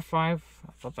Sons number 5.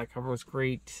 I thought that cover was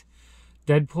great.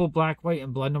 Deadpool Black, White,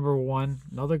 and Blood #1.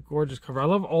 Another gorgeous cover. I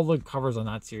love all the covers on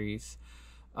that series.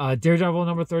 Daredevil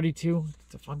 #32.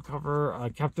 It's a fun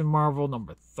cover. Captain Marvel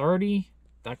 #30.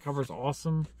 That cover's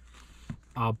awesome.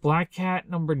 Black Cat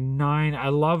 #9. I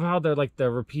love how they're like the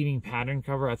repeating pattern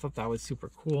cover. I thought that was super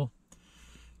cool.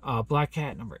 Black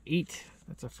Cat #8.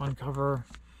 That's a fun cover.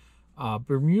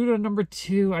 Bermuda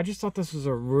 #2. I just thought this was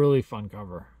a really fun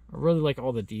cover. I really like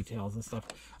all the details and stuff.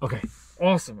 Okay,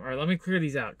 awesome. All right, let me clear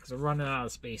these out because we're running out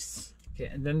of space. Okay,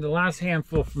 and then the last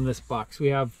handful from this box, we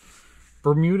have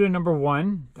Bermuda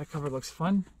 #1. That cover looks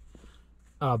fun.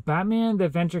 Batman, The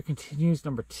Adventure Continues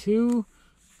 #2.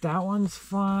 That one's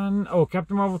fun. Oh,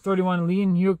 Captain Marvel 31, Lee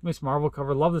and Hugh, Miss Marvel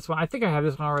cover. Love this one. I think I have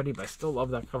this one already, but I still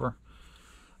love that cover.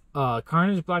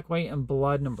 Carnage, Black, White, and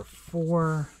Blood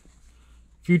 #4.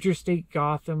 Future State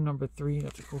Gotham #3.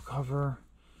 That's a cool cover.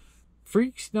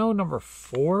 Freak Snow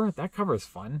 #4. That cover is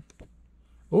fun.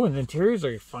 Oh, and the interiors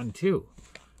are fun too.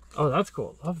 Oh, that's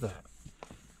cool. Love that.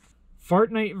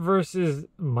 Fortnite versus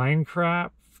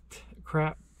Minecraft.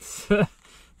 Crap. It's a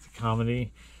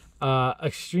comedy.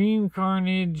 Extreme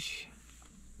Carnage.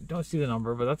 Don't see the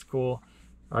number, but that's cool.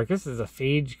 Or I guess it's a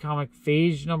Phage comic.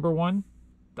 Phage #1.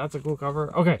 That's a cool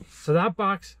cover. Okay, so that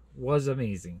box was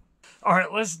amazing. All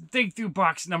right, let's dig through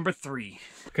box #3.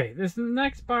 Okay, this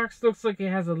next box looks like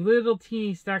it has a little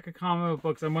teeny stack of comic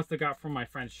books I must have got from my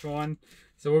friend Sean.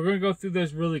 So we're going to go through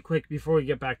those really quick before we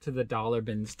get back to the dollar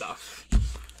bin stuff.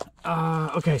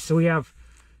 Okay, so we have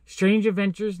Strange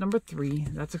Adventures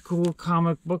 #3. That's a cool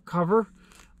comic book cover.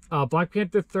 Black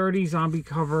Panther 30 zombie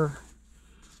cover.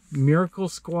 Miracle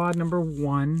Squad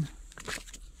 #1.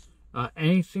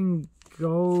 Anything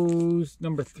Goes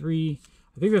 #3.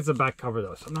 I think that's a back cover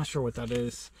though, so I'm not sure what that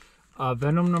is.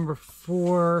 Venom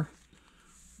 #4.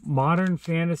 Modern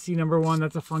Fantasy #1.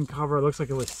 That's a fun cover. It looks like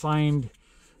it was signed.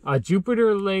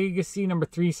 Jupiter Legacy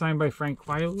 #3, signed by Frank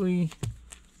Quietly.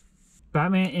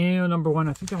 Batman Annual #1.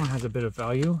 I think that one has a bit of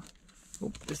value.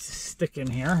 Oh, this is sticking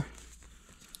here.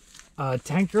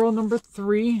 Tank Girl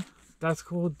 #3. That's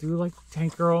cool. Do like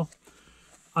Tank Girl.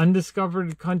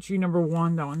 Undiscovered Country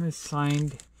 #1. That one is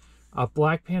signed.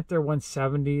 Black Panther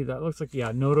 170. That looks like,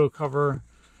 yeah, Noto cover.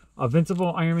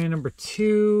 Invincible Iron Man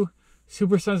 #2.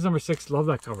 Super Sons #6. Love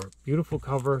that cover. Beautiful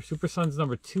cover. Super Sons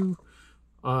 #2.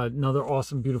 Another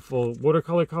awesome, beautiful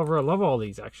watercolor cover. I love all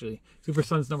these, actually. Super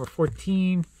Sons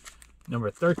 #14.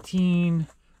 #13.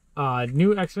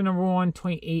 New X-Men #1,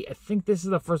 28. I think this is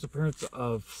the first appearance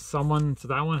of someone, so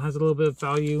that one has a little bit of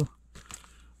value.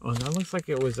 Oh, that looks like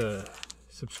it was a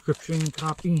subscription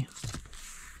copy.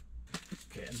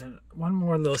 Okay, and then one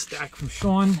more little stack from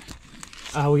Sean.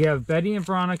 We have Betty and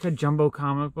Veronica Jumbo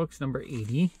Comic Books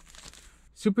 #80.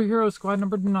 Superhero Squad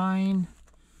 #9.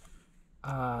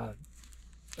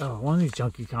 Oh, one of these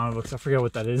junky comic books. I forget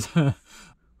what that is.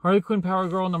 Harley Quinn Power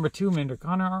Girl #2. Amanda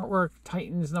Connor artwork.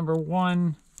 Titans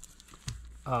 #1.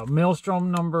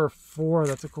 Maelstrom #4.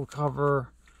 That's a cool cover.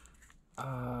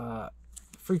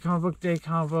 Free Comic Book Day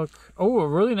comic book. Oh, a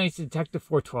really nice Detective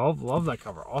 412. Love that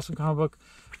cover. Awesome comic book.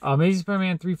 Amazing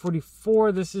Spider-Man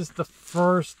 344. This is the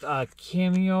first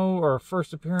cameo or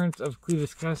first appearance of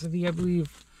Cletus Cassidy, I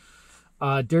believe.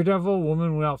 Daredevil,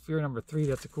 Woman Without Fear #3.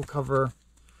 That's a cool cover.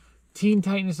 Teen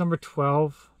Titans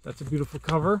 #12. That's a beautiful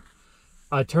cover.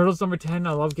 Turtles #10.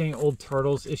 I love getting old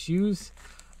Turtles issues.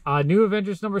 New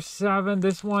Avengers #7.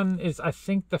 This one is, I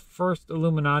think, the first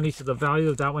Illuminati, so the value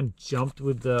of that one jumped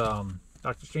with the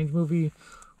Doctor Strange movie.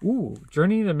 Ooh,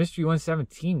 Journey into Mystery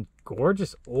 117.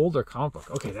 Gorgeous older comic book.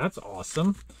 Okay, that's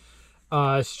awesome.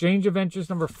 Strange Adventures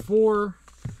 #4.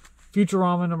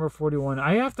 Futurama #41.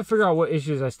 I have to figure out what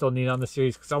issues I still need on the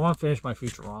series because I want to finish my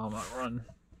Futurama run.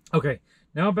 Okay,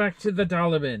 now back to the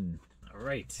dollar bin. All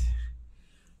right.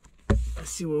 Let's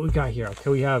see what we got here. Okay,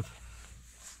 we have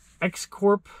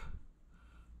X-Corp.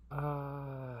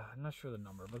 I'm not sure the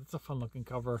number, but it's a fun looking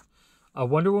cover.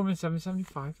 Wonder Woman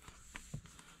 775.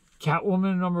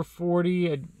 Catwoman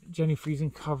 #40. A Jenny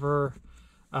Friesen cover.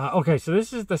 Okay, so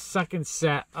this is the second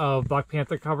set of Black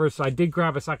Panther covers. So I did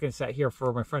grab a second set here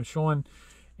for my friend Sean.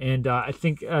 And I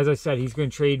think, as I said, he's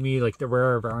going to trade me like the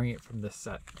rare variant from this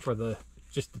set for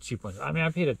just the cheap ones. I mean, I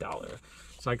paid $1.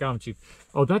 So I got them cheap.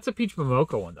 Oh, that's a Peach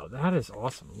Momoko one, though. That is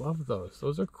awesome. Love those.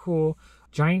 Those are cool.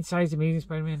 Giant Size Amazing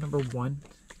Spider-Man #1.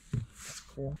 That's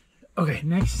cool. Okay,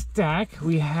 next stack.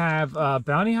 We have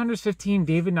Bounty Hunters 15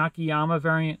 David Nakayama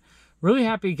variant. Really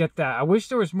happy to get that. I wish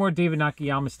there was more David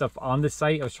Nakayama stuff on the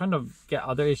site. I was trying to get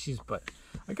other issues, but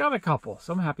I got a couple,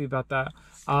 so I'm happy about that.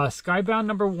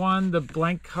 Skybound #1, the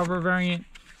blank cover variant.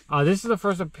 This is the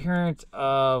first appearance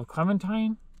of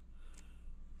Clementine.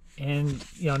 And,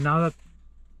 you know, now that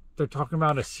they're talking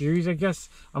about a series, I guess.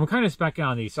 I'm kind of specking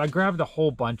on these. So I grabbed a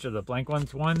whole bunch of the blank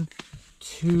ones. 1,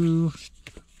 2,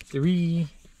 3,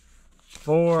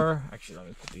 4. Actually, let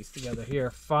me put these together here.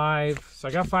 5. So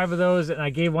I got 5 of those, and I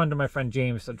gave one to my friend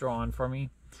James to draw on for me.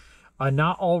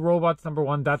 Not All Robots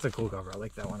 #1. That's a cool cover. I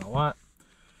like that one a lot.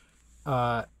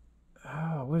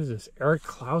 What is this? Eric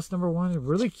Klaus #1. A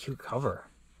really cute cover.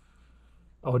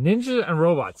 Oh, Ninja and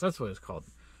Robots. That's what it's called.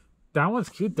 That one's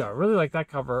cute though. I really like that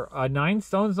cover. 9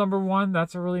 Stones #1.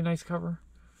 That's a really nice cover.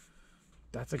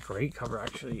 That's a great cover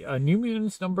actually. New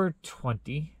Mutants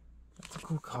 #20. That's a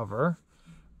cool cover.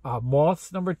 Moths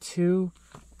 #2.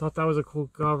 Thought that was a cool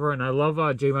cover, and I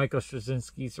love J. Michael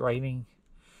Straczynski's writing.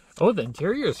 Oh, the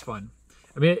interior is fun.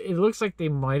 I mean, it looks like they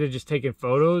might have just taken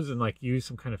photos and like used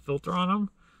some kind of filter on them,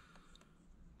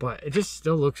 but it just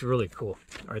still looks really cool.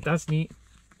 All right, that's neat.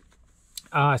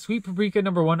 Sweet Paprika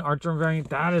 #1 art drum variant.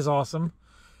 That is awesome.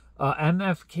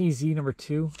 MFKZ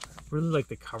 #2. Really like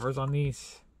the covers on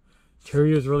these.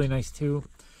 Interior is really nice too.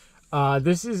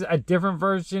 This is a different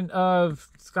version of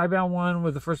Skybound 1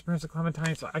 with the first appearance of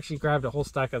Clementine, so I actually grabbed a whole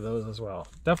stack of those as well.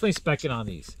 Definitely specking on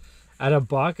these. At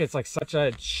 $1, it's like such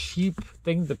a cheap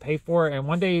thing to pay for, and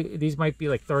one day these might be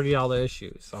like $30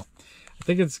 issues. So I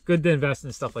think it's good to invest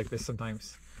in stuff like this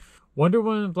sometimes. Wonder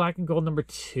Woman Black and Gold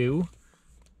 #2.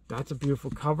 That's a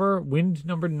beautiful cover. Wind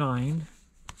 #9.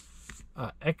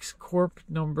 X Corp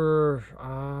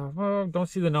well, don't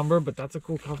see the number, but that's a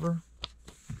cool cover.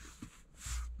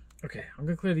 Okay, I'm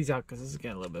gonna clear these out because this is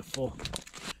getting a little bit full.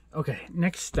 Okay,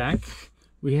 next stack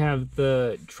we have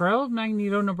the Trial of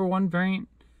Magneto #1 variant.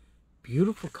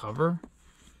 Beautiful cover.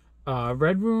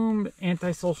 Red Room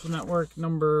Antisocial Network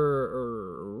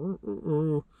number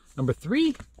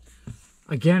 3.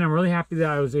 Again, I'm really happy that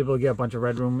I was able to get a bunch of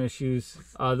Red Room issues.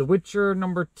 The Witcher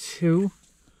 #2.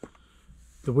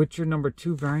 The Witcher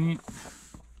 #2 variant.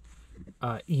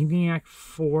 ENIAC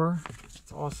 4.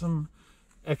 That's awesome.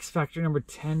 X Factor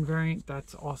 #10 variant.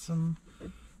 That's awesome.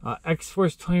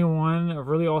 X-Force 21. A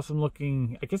really awesome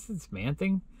looking, I guess it's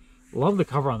Man-Thing. Love the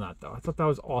cover on that though. I thought that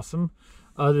was awesome.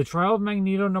 The Trial of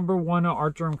Magneto #1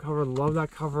 art drum cover. Love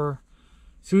that cover.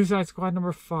 Suicide Squad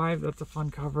 #5. That's a fun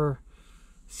cover.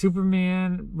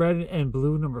 Superman Red and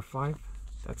Blue #5.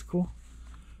 That's cool.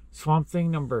 Swamp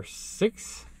Thing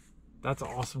 #6. That's an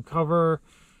awesome cover.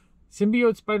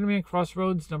 Symbiote Spider-Man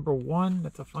Crossroads #1.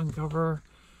 That's a fun cover.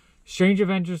 Strange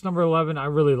Avengers #11. I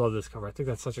really love this cover. I think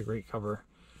that's such a great cover.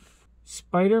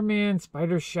 Spider-Man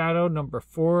Spider Shadow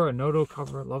 #4. A Noto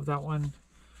cover. Love that one.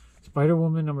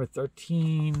 Spider-Woman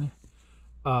 #13.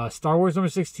 Star Wars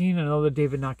 #16. Another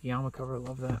David Nakayama cover.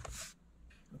 Love that.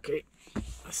 Okay.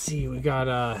 Let's see. We got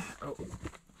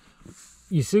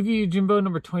Yusugi Yojimbo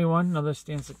 #21. Another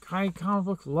Stan Sakai comic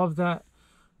book. Love that.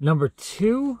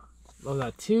 #2. Love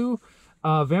that too.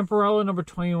 Vampirella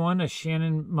 #21. A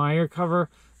Shannon Meyer cover.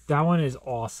 That one is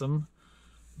awesome.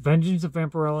 Vengeance of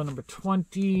Vampirella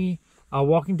 #20.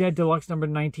 Walking Dead Deluxe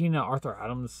 #19. Arthur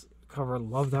Adams cover.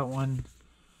 Love that one.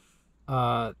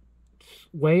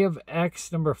 Way of X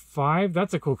 #5.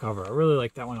 That's a cool cover. I really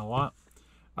like that one a lot.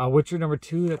 Witcher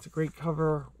 #2. That's a great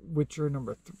cover. Witcher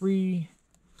 #3.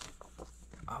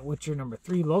 Witcher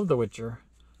 #3. Love the Witcher.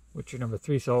 Witcher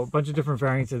 #3. So a bunch of different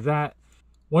variants of that.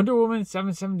 Wonder Woman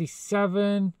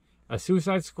 777. A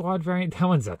Suicide Squad variant. That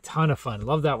one's a ton of fun.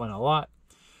 Love that one a lot.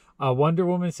 Wonder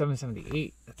Woman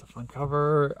 778. That's a fun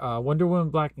cover. Wonder Woman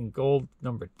Black and Gold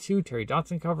 #2. Terry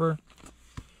Dodson cover.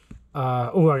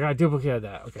 Oh, I got a duplicate of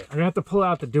that. Okay, I'm gonna have to pull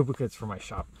out the duplicates for my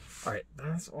shop. All right,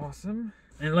 that's awesome.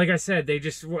 And like I said, they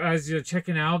just, as you're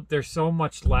checking out, there's so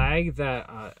much lag that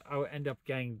I would end up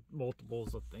getting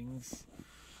multiples of things.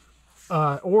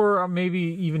 Or maybe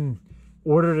even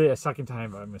ordered it a second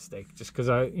time by mistake, just because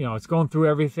it's going through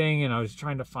everything and I was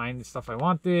trying to find the stuff I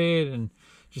wanted, and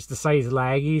just the site is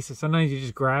laggy. So sometimes you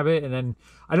just grab it, and then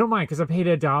I don't mind because I paid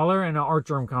 $1, and an art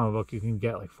drum comic book you can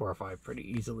get like 4 or 5 pretty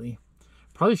easily.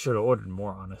 Probably should have ordered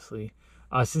more, honestly.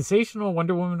 Sensational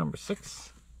Wonder Woman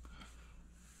 #6.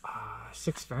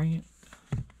 6 variant.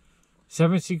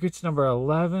 7 Secrets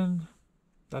 #11.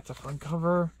 That's a fun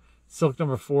cover. Silk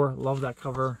 #4. Love that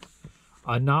cover.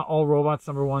 Not All Robots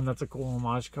 #1. That's a cool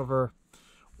homage cover.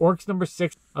 Orcs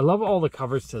 #6. I love all the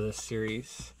covers to this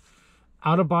series.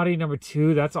 Out of Body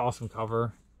 #2. That's an awesome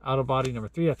cover. Out of Body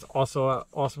 #3. That's also an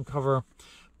awesome cover.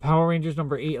 Power Rangers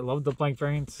 #8. I love the blank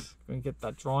variants. Gonna get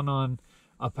that drawn on.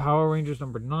 Power Rangers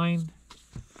 #9.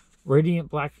 Radiant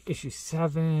Black issue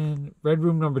 7. Red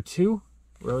Room #2.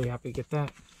 Really happy to get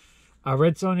that.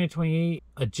 Red Sonja 28.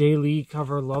 A Jay Lee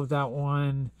cover. Love that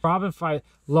one. Robin 5.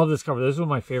 Love this cover. This is one of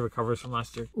my favorite covers from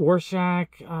last year.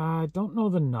 Rorschach. Don't know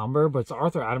the number, but it's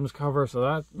Arthur Adams cover, so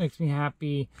that makes me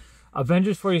happy.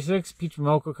 Avengers 46, Peach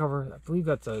Momoko cover. I believe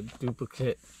that's a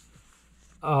duplicate.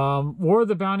 War of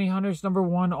the Bounty Hunters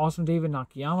 #1, Awesome David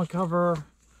Nakayama cover.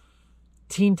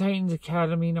 Teen Titans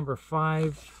Academy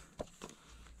 #5.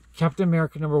 Captain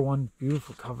America #1,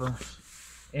 beautiful cover.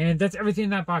 And that's everything in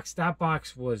that box. That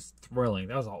box was thrilling.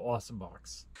 That was an awesome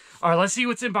box. All right, let's see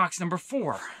what's in box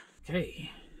 #4.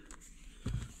 Okay.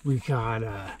 We got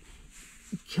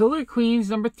Killer Queens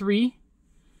 #3.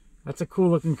 That's a cool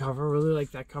looking cover. Really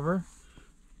like that cover.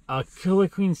 Killer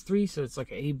Queens 3, so it's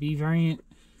like an AB variant.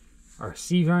 Or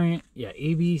C variant. Yeah,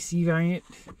 AB, C variant.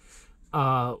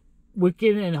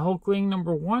 Wicked and Hulkling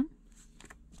 #1.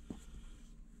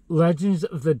 Legends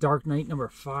of the Dark Knight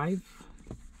 #5.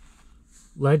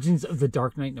 Legends of the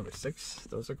Dark Knight #6.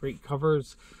 Those are great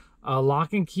covers.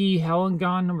 Lock and Key Hell and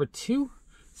Gone #2.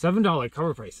 $7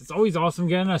 cover price. It's always awesome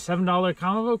getting a $7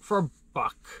 comic book for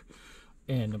 $1.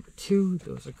 And #2,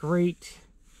 those are great.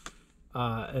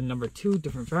 And #2,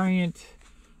 different variant.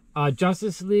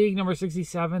 Justice League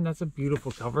 #67. That's a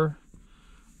beautiful cover.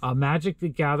 Magic the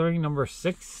Gathering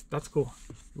 #6. That's cool.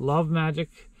 Love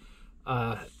Magic.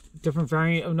 Different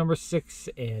variant of #6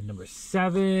 and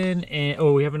 #7. And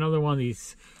oh, we have another one of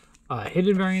these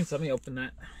hidden variants. Let me open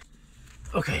that.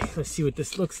 Okay, let's see what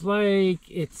this looks like.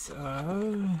 It's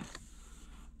a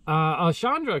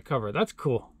Chandra cover. That's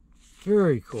cool.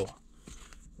 Very cool.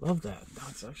 Love that.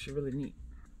 That's actually really neat.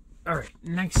 All right,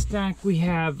 next stack we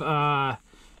have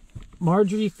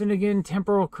Marjorie Finnegan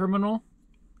Temporal Criminal.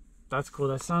 That's cool.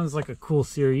 That sounds like a cool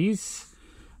series.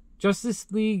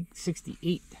 Justice League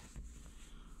 68.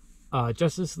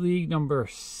 Justice League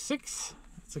 #6.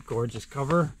 That's a gorgeous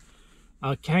cover.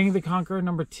 Kang the Conqueror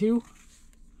 #2.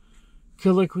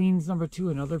 Killer Queens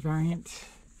 #2, another variant.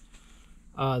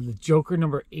 The Joker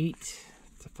 #8.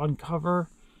 It's a fun cover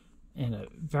and a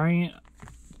variant.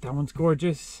 That one's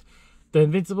gorgeous. The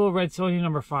Invincible Red Sonja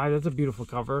 #5. That's a beautiful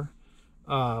cover.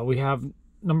 We have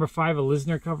 #5, a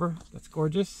Lisner cover. That's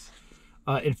gorgeous.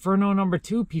 Inferno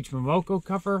 #2, Peach Momoko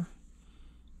cover.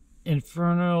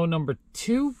 Inferno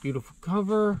 #2, beautiful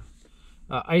cover.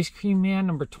 Ice Cream Man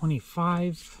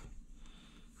 #25.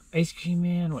 Ice Cream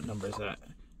Man, what number is that?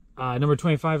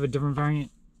 #25, a different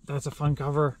variant. That's a fun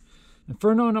cover.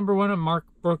 Inferno #1, a Mark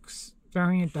Brooks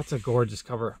variant. That's a gorgeous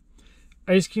cover.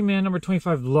 Ice Cream Man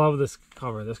 #25, love this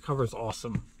cover. This cover is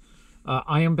awesome.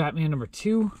 I Am Batman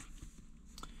 #2.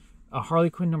 Harley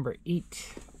Quinn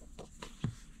 #8.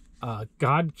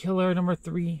 God Killer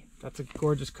 #3. That's a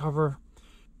gorgeous cover.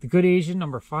 The Good Asian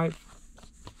 #5.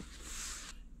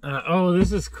 Oh,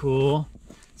 this is cool.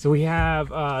 So we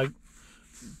have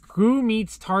Gru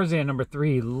meets Tarzan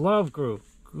 #3. Love Gru.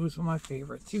 Gru's one of my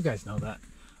favorites. You guys know that.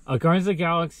 Guardians of the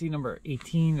Galaxy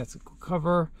 #18. That's a cool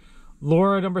cover.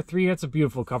 Laura #3. That's a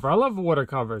beautiful cover. I love water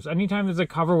covers. Anytime there's a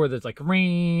cover where there's like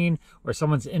rain or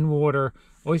someone's in water,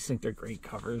 I always think they're great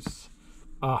covers.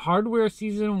 Hardware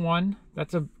Season 1.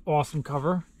 That's an awesome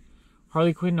cover.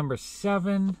 Harley Quinn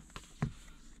 #7.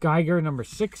 Geiger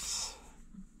 #6.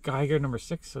 Geiger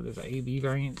 #6. So there's AB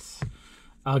variants.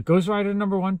 Ghost Rider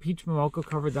 #1. Peach Momoko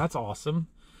cover. That's awesome.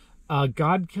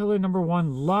 God Killer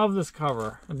 #1. Love this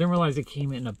cover. I didn't realize it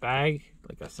came in a bag,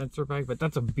 like a sensor bag, but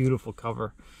that's a beautiful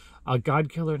cover. God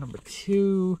Killer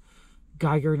 #2.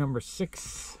 Geiger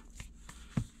 #6.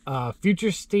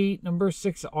 Future State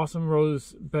 #6. Awesome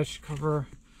Rose Besh cover.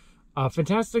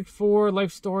 Fantastic Four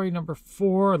Life Story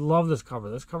 #4. Love this cover.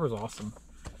 This cover is awesome.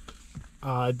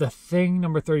 The Thing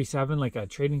 #37, like a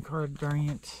trading card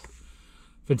variant.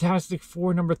 Fantastic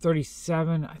Four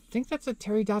 #37. I think that's a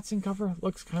Terry Dodson cover.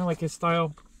 Looks kind of like his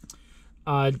style.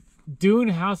 Dune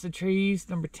House of Trees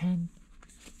 #10.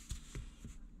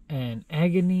 And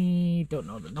Agony, don't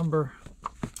know the number.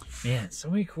 Man, so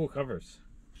many cool covers.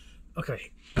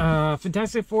 Okay,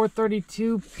 Fantastic Four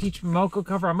 32, Peach Momoko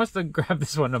cover. I must have grabbed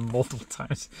this one multiple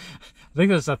times. I think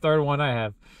that's the third one I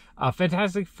have.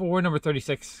 Fantastic Four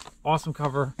 #36, awesome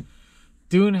cover.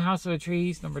 Dune House of the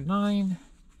Trees #9.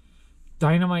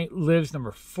 Dynamite Lives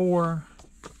 #4.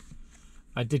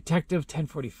 Detective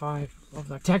 1045, love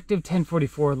that. Detective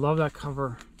 1044, love that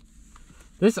cover.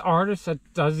 This artist that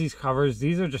does these covers,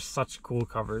 these are just such cool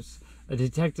covers.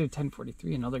 Detective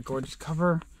 1043, another gorgeous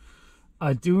cover.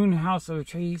 Dune House of the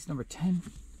Trees #10.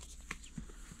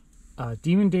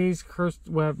 Demon Days Cursed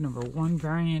Web #1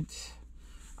 variant.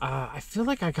 I feel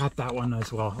like I got that one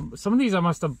as well. Some of these I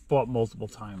must have bought multiple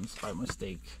times by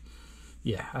mistake.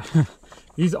 Yeah,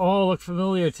 these all look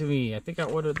familiar to me. I think I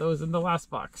ordered those in the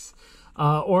last box.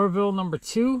 Orville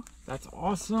 #2, that's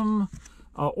awesome.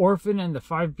 Orphan and the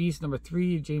Five Beasts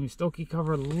 #3, James Stokey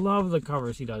cover. Love the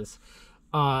covers he does.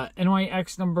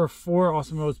 NYX #4,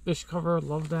 Awesome Rose Bish cover.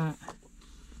 Love that.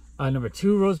 Number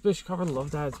 2 Rosebush cover,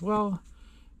 love that as well.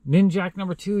 Ninjak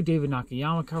number 2, David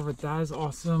Nakayama cover, that is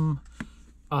awesome.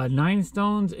 Nine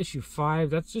Stones issue 5,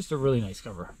 that's just a really nice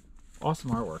cover. Awesome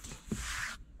artwork.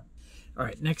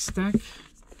 Alright, next stack.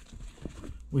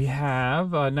 We have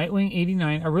Nightwing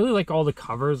 89. I really like all the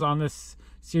covers on this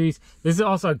series. This is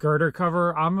also a girder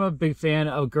cover. I'm a big fan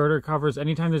of girder covers.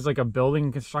 Anytime there's like a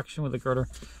building construction with a girder,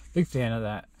 big fan of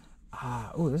that.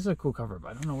 Oh, this is a cool cover, but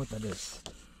I don't know what that is.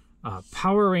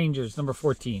 Power Rangers number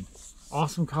 14.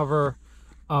 Awesome cover.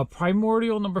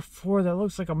 Primordial number 4. That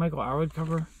looks like a Michael Arwood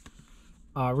cover.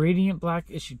 Radiant Black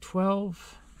issue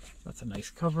 12. That's a nice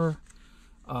cover.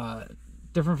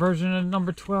 Different version of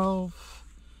number 12.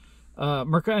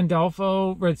 Merca and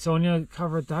Delpho Red Sonja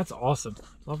cover. That's awesome.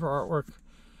 Love her artwork.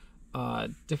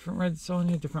 Different Red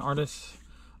Sonja, different artists.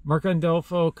 Merca and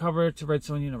Delpho cover to Red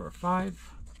Sonja number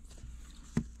 5.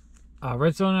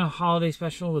 Red Sonja Holiday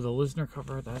Special with a Lisner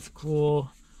cover. That's cool.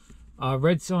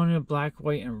 Red Sonja Black,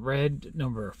 White, and Red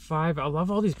number 5. I love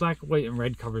all these black, white, and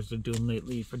red covers they're doing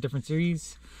lately for different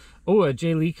series. Oh, a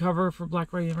Jay Lee cover for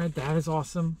Black, White, and Red. That is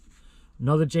awesome.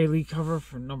 Another Jay Lee cover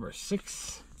for number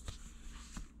 6.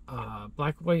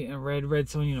 Black, White, and Red, Red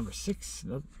Sonja number 6.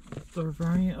 The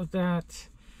variant of that.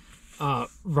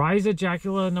 Rise of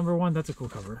Dracula number 1. That's a cool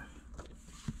cover.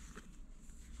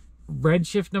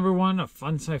 Redshift number 1. A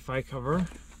fun sci-fi cover.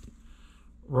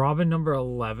 Robin number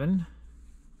 11.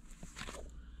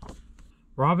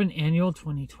 Robin Annual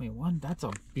 2021. That's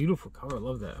a beautiful cover. I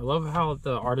love that. I love how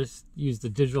the artist used the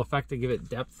digital effect to give it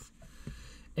depth.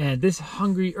 And this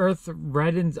Hungry Earth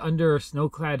Reddens Under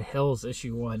Snow-Clad Hills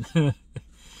issue 1.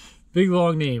 Big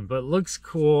long name, but looks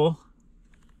cool.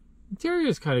 Interior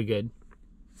is kind of good.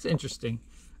 It's interesting.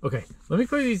 Okay, let me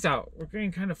clear these out. We're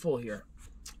getting kind of full here.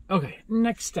 Okay,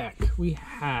 next stack. We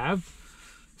have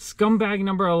Scumbag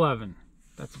number 11.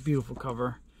 That's a beautiful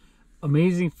cover.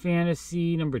 Amazing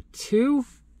Fantasy number 2.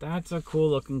 That's a cool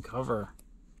looking cover.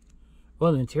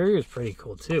 Well, the interior is pretty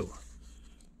cool too.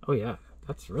 Oh yeah,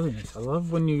 that's really nice. I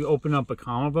love when you open up a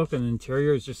comic book and the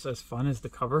interior is just as fun as the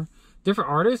cover. Different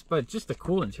artist, but just a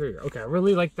cool interior. Okay, I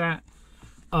really like that.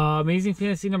 Amazing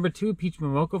Fantasy number 2, Peach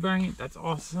Momoko variant. That's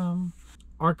awesome.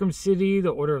 Arkham City, The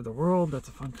Order of the World. That's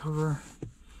a fun cover.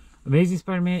 Amazing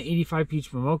Spider-Man 85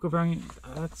 Peach Momoko variant.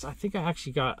 I think I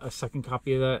actually got a second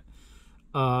copy of that.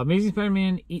 Amazing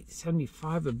Spider-Man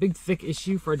 875, a big thick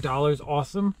issue for $1 is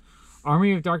awesome.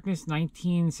 Army of Darkness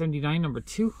 1979 number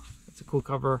 2. That's a cool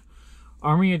cover.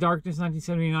 Army of Darkness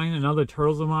 1979, another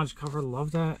Turtles homage cover.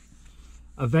 Love that.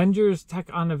 Avengers, Tech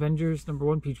on Avengers number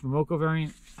 1, Peach Momoko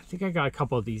variant. I think I got a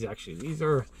couple of these actually.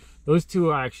 Those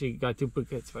two I actually got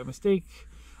duplicates by mistake.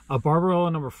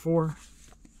 Barbarella number 4.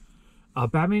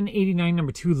 Batman 89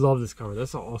 number 2. Love this cover.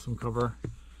 That's an awesome cover.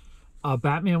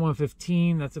 Batman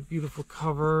 115. That's a beautiful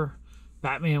cover.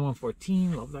 Batman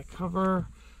 114. Love that cover.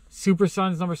 Super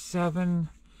Sons number 7.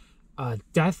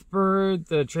 Deathbird,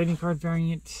 the trading card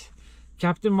variant.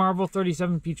 Captain Marvel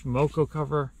 37 Peach Momoko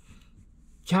cover.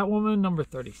 Catwoman number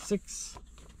 36.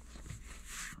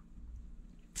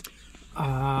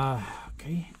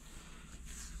 Okay.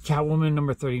 Catwoman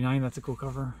number 39. That's a cool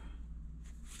cover.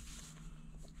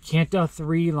 Kanta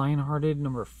 3 Lionhearted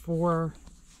number 4.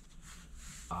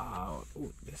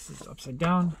 Ooh, this is upside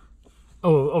down.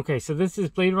 Oh, okay. So this is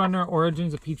Blade Runner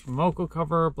Origins, a Peach Momoko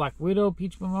cover. Black Widow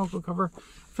Peach Momoko cover. I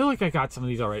feel like I got some of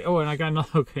these already. Oh, and I got another.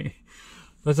 Okay.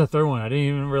 That's a third one. I didn't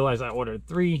even realize I ordered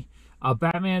 3.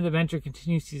 Batman Adventure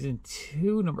Continues Season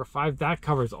 2, number 5. That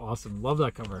cover is awesome. Love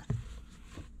that cover.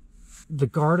 The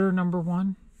Garter number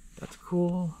 1. That's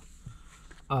cool.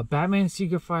 Batman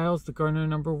Secret Files, The Garter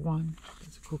number 1.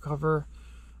 That's a cool cover.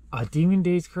 Demon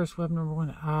Days Curse Web number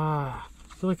 1. I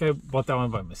feel like I bought that one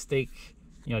by mistake.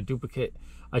 You know, duplicate.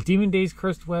 Demon Days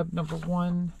Cursed Web number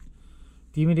 1.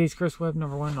 Demon Days Cursed Web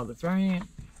number 1. Another variant.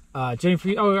 Jane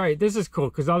Free. Oh, right. This is cool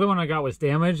because the other one I got was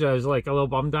damaged. I was like a little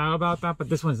bummed out about that, but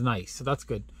this one's nice, so that's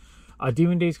good.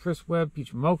 Demon Days Cursed Web,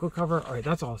 Peach Momoko cover. All right,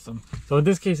 that's awesome. So in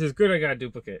this case, it's good I got a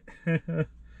duplicate. I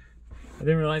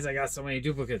didn't realize I got so many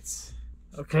duplicates.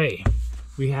 Okay,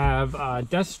 we have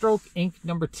Deathstroke Inc.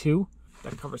 number 2.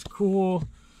 That cover's cool.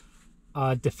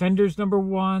 Defenders number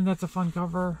 1. That's a fun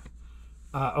cover.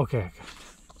 Okay,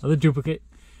 another duplicate.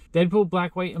 Deadpool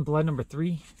Black, White, and Blood number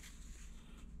 3.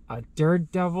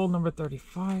 Daredevil number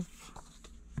 35.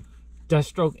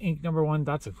 Deathstroke Inc. number 1.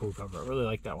 That's a cool cover. I really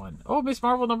like that one. Oh, Miss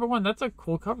Marvel number 1. That's a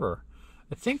cool cover.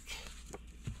 I think,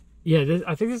 yeah,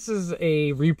 I think this is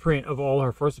a reprint of all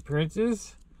her first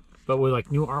appearances, but with like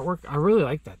new artwork. I really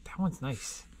like that. That one's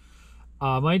nice.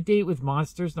 My Date with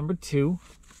Monsters number 2.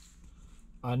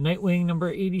 Nightwing number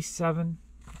 87.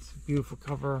 That's a beautiful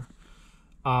cover.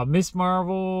 Miss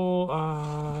Marvel,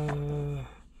 I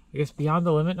guess Beyond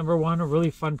the Limit #1, a really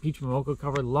fun Peach Momoko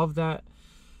cover. Love that.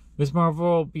 Miss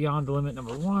Marvel Beyond the Limit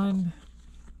 #1.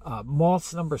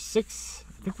 Maltz #6.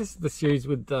 I think this is the series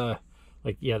with the,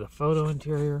 like, yeah, the photo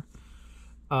interior.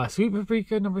 Sweet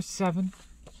Paprika #7.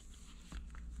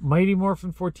 Mighty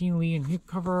Morphin 14 Lee and Hip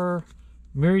cover.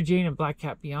 Mary Jane and Black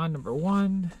Cat Beyond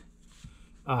 #1.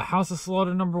 House of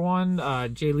Slaughter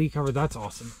 #1. Jay Lee cover. That's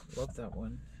awesome. Love that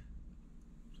one.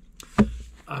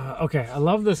 Okay, I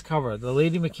love this cover. The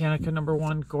Lady Mechanica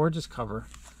 #1. Gorgeous cover.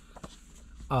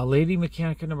 Lady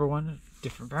Mechanica #1.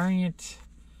 Different variant.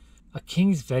 A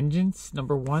King's Vengeance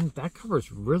 #1. That cover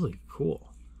is really cool.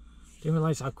 Didn't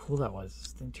realize how cool that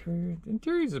was. The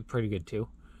interiors are pretty good too.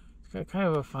 It's got kind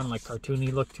of a fun, like,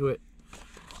 cartoony look to it.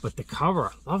 But the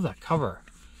cover, I love that cover.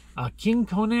 King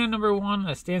Conan #1,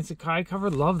 a Stan Sakai cover.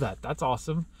 Love that. That's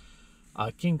awesome.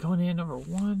 King Conan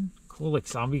 #1. Cool, like,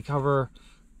 zombie cover.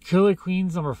 Killer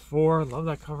Queens #4. Love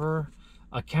that cover.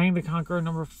 Kang the Conqueror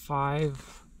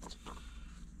 #5.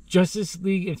 Justice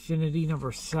League Infinity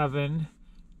 #7.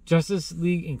 Justice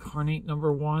League Incarnate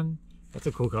 #1. That's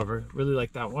a cool cover. Really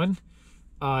like that one.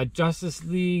 Justice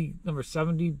League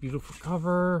 #70. Beautiful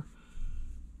cover.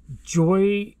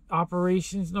 Joy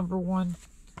Operations #1.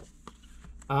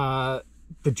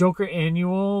 The Joker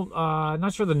Annual.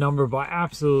 Not sure the number, but I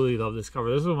absolutely love this cover.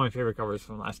 This is one of my favorite covers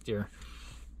from last year.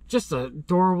 Just a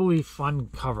adorably fun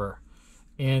cover.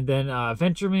 And then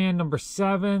Venture Man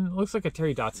 #7. Looks like a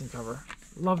Terry Dotson cover.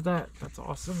 Love that. That's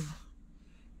awesome.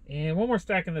 And one more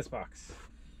stack in this box.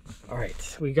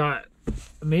 Alright, we got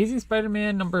Amazing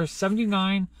Spider-Man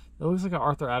 #79. That looks like an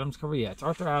Arthur Adams cover. Yeah, it's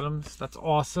Arthur Adams. That's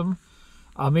awesome.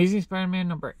 Amazing Spider-Man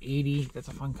 #80. That's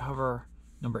a fun cover.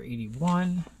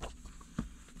 #81.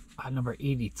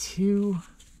 #82.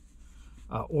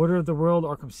 Order of the World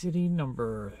Arkham City what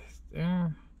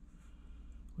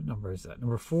number is that?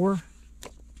 #4.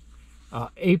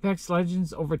 Apex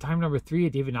Legends Overtime #3. A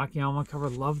David Nakayama cover.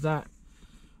 Love that.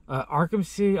 Arkham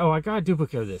City. Oh, I got a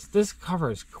duplicate of this. This cover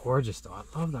is gorgeous, though. I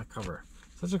love that cover.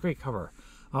 Such a great cover.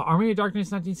 Army of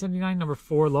Darkness 1979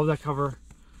 #4. Love that cover.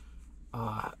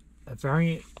 A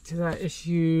variant to that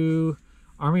issue.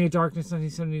 Army of Darkness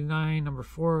 1979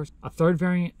 #4. A third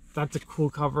variant. That's a cool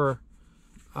cover.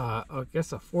 I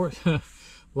guess a fourth.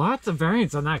 Lots of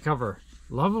variants on that cover.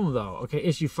 Love them, though. Okay,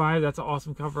 issue 5. That's an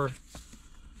awesome cover.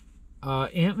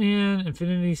 Ant-Man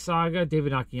Infinity Saga.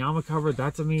 David Nakayama cover.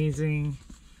 That's amazing.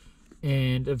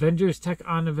 And Avengers Tech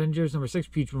on Avengers #6.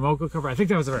 Peach Momoko cover. I think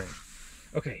that was a variant.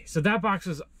 Okay, so that box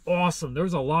was awesome. There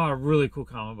was a lot of really cool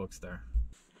comic books there.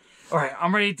 Alright,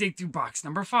 I'm ready to dig through box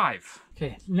 #5.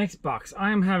 Okay, next box.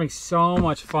 I am having so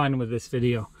much fun with this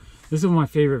video. This is one of my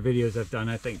favorite videos I've done,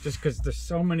 I think, just because there's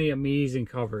so many amazing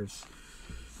covers.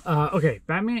 Okay,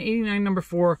 Batman 89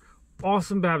 #4.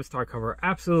 Awesome Babstar cover.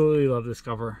 Absolutely love this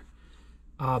cover.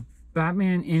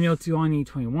 Batman Annual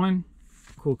 2021.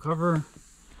 Cool cover.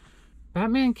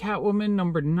 Batman Catwoman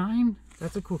 #9.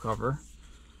 That's a cool cover.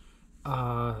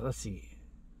 Let's see.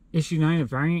 Issue 9, a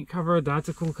variant cover. That's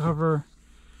a cool cover.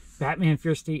 Batman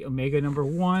Fear State Omega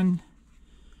 #1.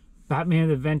 Batman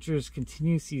Adventures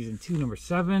Continue Season 2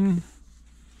 #7.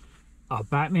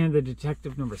 Batman the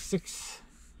Detective #6.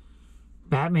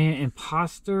 Batman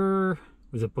Imposter.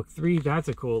 Was it book 3? That's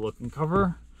a cool looking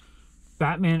cover.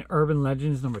 Batman Urban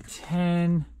Legends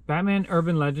 #10. Batman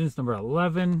Urban Legends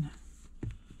 #11.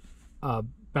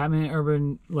 Batman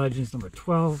Urban Legends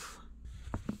 #12.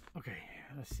 Okay,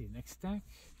 let's see. Next stack.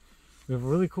 We have a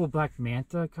really cool Black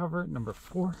Manta cover,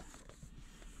 #4.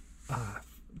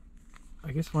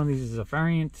 I guess one of these is a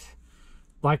variant.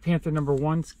 Black Panther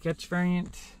 #1 sketch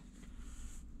variant.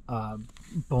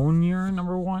 Bonnier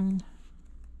 #1.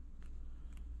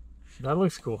 That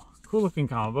looks cool. Cool looking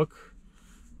comic book.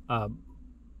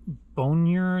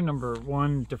 Bonnier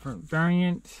 #1 different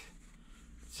variant.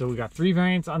 So we got 3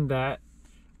 variants on that.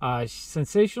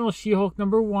 Sensational She-Hulk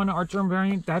 #1 Archer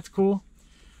variant. That's cool.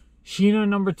 Sheena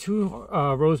 #2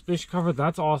 Rose Bish cover.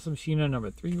 That's awesome. Sheena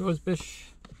 #3 Rose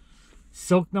Bish.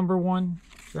 Silk #1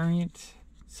 variant.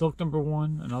 Silk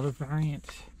 #1 another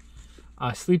variant.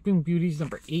 Sleeping Beauties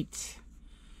 #8.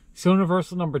 So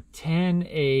Universal #10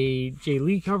 a Jay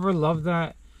Lee cover. Love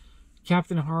that.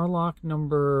 Captain Harlock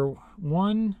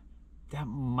 #1. That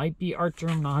might be Archer.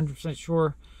 I'm not 100%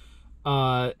 sure.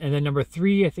 And then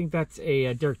 #3, I think that's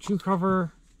a Derek Chu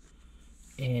cover.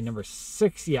 And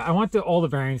 #6, yeah, I want all the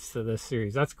variants to this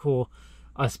series. That's cool.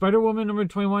 Spider-Woman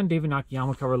 #21, David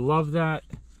Nakayama cover. Love that.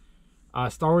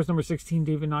 Star Wars #16,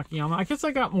 David Nakayama. I guess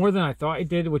I got more than I thought I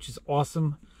did, which is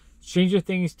awesome. Stranger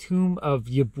Things, Tomb of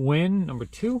Yibwen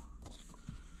 #2.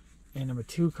 And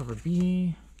 #2, cover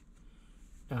B.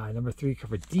 Number 3,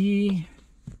 cover D.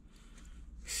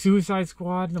 Suicide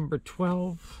Squad, number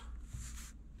 12.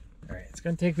 All right, it's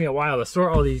going to take me a while to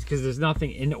sort all these because there's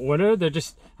nothing in order. They're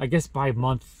just, I guess, by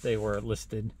month they were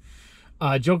listed.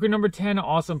 Joker, number 10,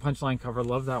 awesome punchline cover.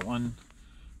 Love that one.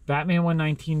 Batman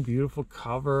 119, beautiful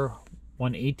cover.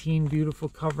 118, beautiful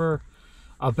cover.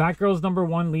 Batgirl's number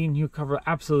 1, Lee and Hugh cover.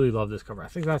 Absolutely love this cover. I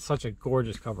think that's such a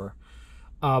gorgeous cover.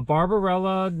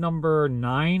 Barbarella, number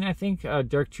 9, I think.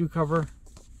 Derek Chu cover.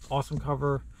 Awesome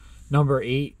cover. Number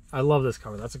 8, I love this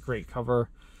cover. That's a great cover.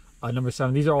 Number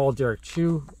 7, these are all Derek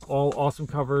Chu. All awesome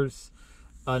covers.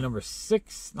 Number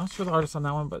 6, not sure the artist on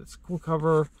that one, but it's a cool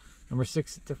cover. Number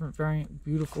 6, different variant.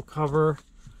 Beautiful cover.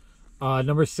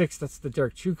 Number 6, that's the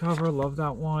Derek Chu cover. Love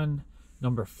that one.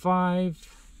 Number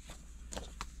 5.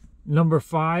 Number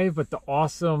 5, but the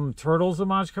awesome Turtles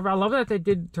homage cover. I love that they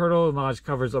did Turtle homage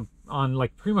covers on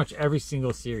like pretty much every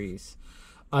single series.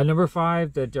 Number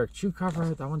 5, the Derek Chu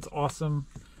cover. That one's awesome.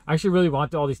 I actually really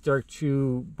want all these Derek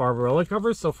Chu Barbarella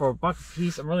covers, so for $1 a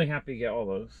piece, I'm really happy to get all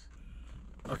those.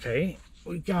 Okay,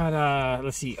 we got,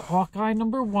 let's see, Hawkeye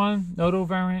number 1, Noto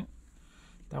variant.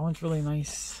 That one's really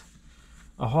nice.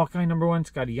 Hawkeye number 1,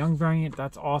 Scotty Young variant.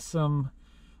 That's awesome.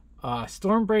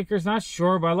 Stormbreaker's not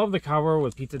sure, but I love the cover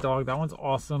with Pizza Dog. That one's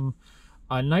awesome.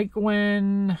 Night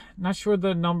Gwen, not sure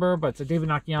the number, but it's a David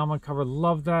Nakayama cover.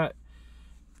 Love that.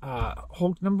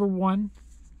 Hulk number 1.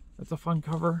 That's a fun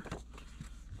cover.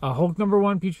 Hulk number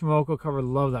 1, Peach Momoko cover.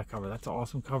 Love that cover. That's an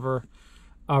awesome cover.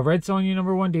 Red Sonja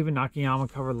number 1, David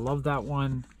Nakayama cover. Love that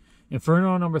one.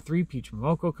 Inferno number 3, Peach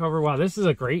Momoko cover. Wow, this is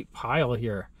a great pile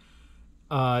here.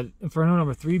 Inferno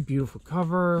number 3, beautiful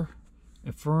cover.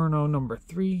 Inferno number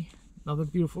 3, another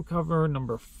beautiful cover.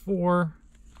 Number 4.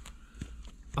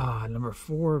 Number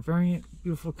 4 variant,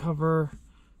 beautiful cover.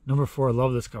 Number 4,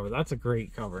 love this cover. That's a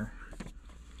great cover.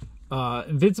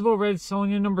 Invincible Red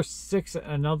Sonja number 6,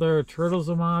 another Turtles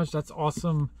homage. That's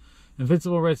awesome.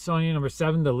 Invincible Red Sonja number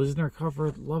 7, the Lisner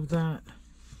cover. Love that.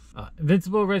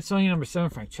 Invincible Red Sonja number 7,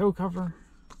 Frank Cho cover.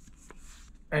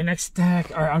 Alright, next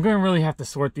stack. Alright, I'm going to really have to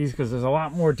sort these because there's a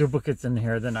lot more duplicates in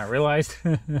here than I realized.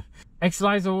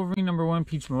 X-Liza Wolverine number 1,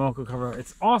 Peach Momoko cover.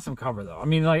 It's awesome cover though. I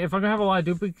mean, like, if I'm going to have a lot of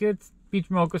duplicates, Peach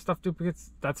Momoko stuff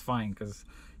duplicates, that's fine because,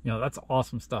 you know, that's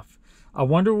awesome stuff.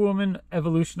 Wonder Woman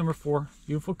Evolution number 4,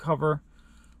 beautiful cover.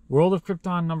 World of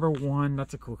Krypton number 1,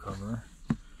 that's a cool cover.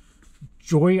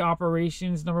 Joy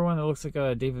Operations number 1, that looks like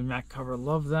a David Mack cover.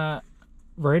 Love that.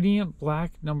 Radiant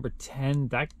Black number 10,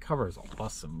 that cover is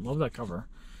awesome. Love that cover.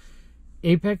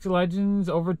 Apex Legends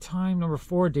Overtime number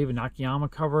 4, David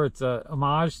Nakayama cover. It's a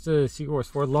homage to Secret Wars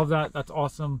 4. Love that. That's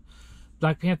awesome.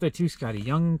 Black Panther 2, Scotty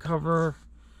Young cover.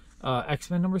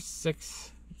 X-Men number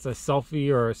 6. It's a selfie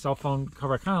or a cell phone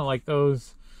cover. I kind of like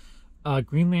those.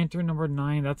 Green Lantern number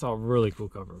 9. That's a really cool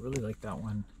cover. Really like that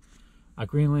one.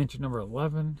 Green Lantern number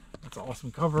 11. That's an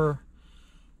awesome cover.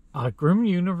 Grim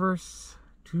Universe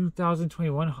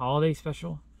 2021 Holiday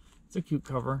Special. It's a cute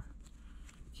cover.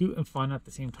 Cute and fun at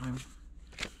the same time.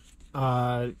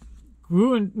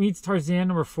 Gru and meets Tarzan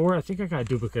number 4. I think I got a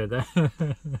duplicate of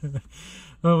that.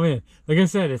 Oh man, like I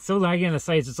said, it's so laggy on the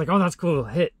site. It's just like, oh, that's cool,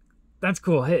 hit. That's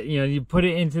cool, hit. You know, you put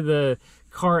it into the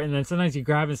cart and then sometimes you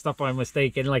grab and stuff by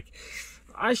mistake. And like,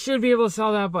 I should be able to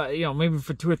sell that, but you know, maybe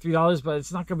for $2 or $3, but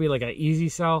it's not gonna be like an easy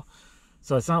sell.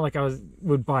 So it's not like I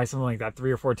would buy something like that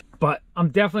 3 or 4 times. But I'm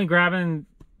definitely grabbing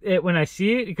it when I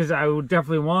see it because I would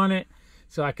definitely want it.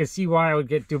 So I can see why I would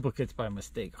get duplicates by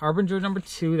mistake. Harbinger number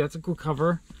 2, that's a cool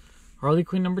cover. Harley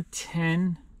Quinn number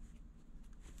 10.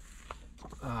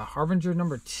 Harbinger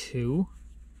number 2.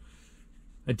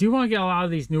 I do want to get a lot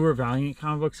of these newer Valiant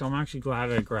comic books, so I'm actually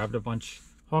glad I grabbed a bunch.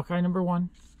 Hawkeye number 1,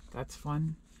 that's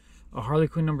fun. Harley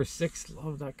Quinn number 6,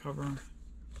 love that cover.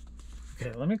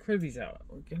 Okay, let me clear these out.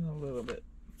 We're getting a little bit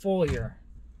full here.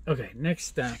 Okay, next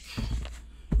stack.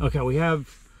 Okay, we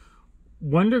have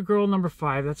Wonder Girl number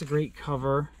 5, that's a great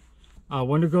cover.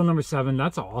 Wonder Girl number 7,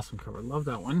 that's an awesome cover. Love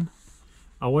that one.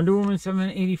 Wonder Woman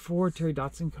 784, Terry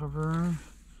Dotson cover.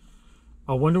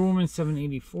 Wonder Woman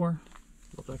 784,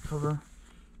 love that cover.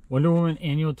 Wonder Woman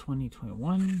Annual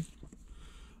 2021.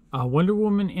 Wonder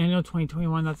Woman Annual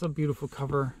 2021, that's a beautiful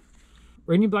cover.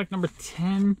 Radiant Black number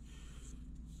 10.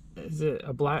 Is it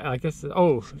a black? I guess.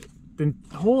 Oh, the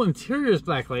whole interior is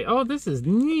blacklight. Oh, this is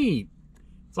neat.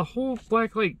 It's a whole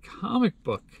blacklight comic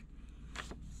book.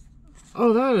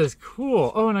 Oh, that is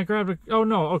cool. Oh, and I grabbed a... Oh,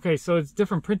 no. Okay, so it's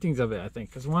different printings of it, I think.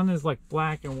 Because one is like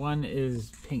black and one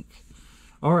is pink.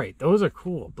 All right, those are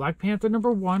cool. Black Panther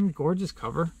number 1. Gorgeous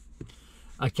cover.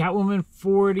 Catwoman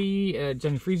 40.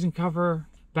 Jenny Friesen cover.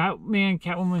 Batman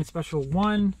Catwoman Special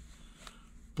 1.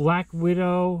 Black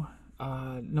Widow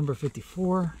number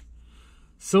 54.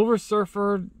 Silver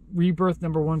Surfer Rebirth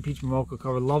 #1 Peach Momoko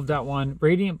cover. Love that one.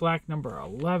 Radiant Black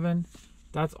 #11.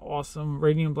 That's awesome.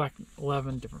 Radiant Black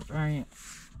 11, different variant.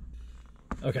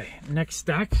 Okay, next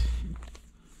stack.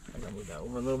 I gotta move that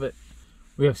over a little bit.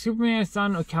 We have Superman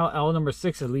Sun of Kal-El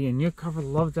 #6, a Lee and Yuk cover.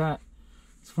 Love that.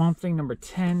 Swamp Thing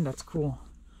 #10. That's cool.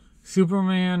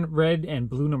 Superman Red and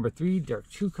Blue #3, Derek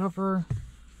Chu cover.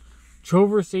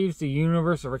 Trover Saves the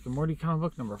Universe, a Rick and Morty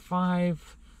comic book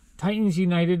 #5. Titans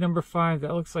United #5.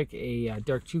 That looks like a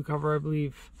Derek Chu cover, I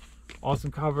believe. Awesome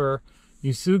cover.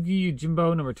 Yusugi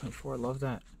Yojimbo #24. Love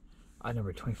that.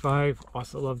 #25.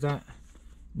 Also love that.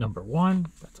 #1.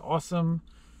 That's awesome.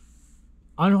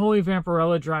 Unholy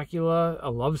Vampirella Dracula,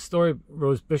 a love story,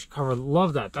 Rose Bish cover.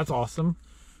 Love that. That's awesome.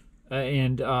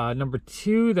 And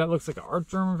 #2, that looks like an art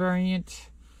journal variant.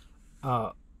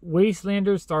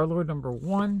 Wastelander Star-Lord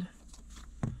 #1.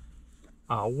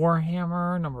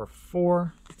 Warhammer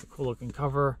 #4. It's a cool looking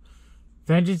cover.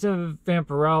 Vengeance of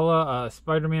Vampirella,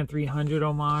 Spider-Man 300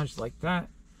 homage, like that.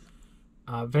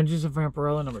 Vengeance of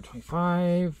Vampirella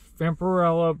 #25.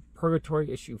 Vampirella Purgatory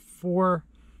issue 4.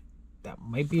 That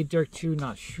might be a Derek Chu,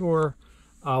 not sure.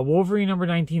 Wolverine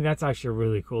 #19. That's actually a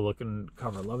really cool looking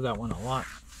cover. Love that one a lot.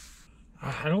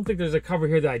 I don't think there's a cover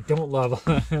here that I don't love.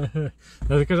 That's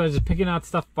because I was just picking out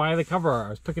stuff by the cover. I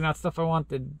was picking out stuff I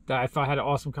wanted that I thought had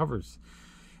awesome covers.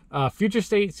 Future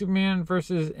State Superman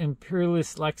versus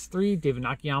Imperialist Lex 3, David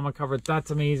Nakayama cover.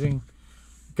 That's amazing.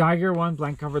 Geiger 1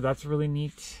 blank cover. That's really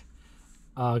neat.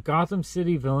 Gotham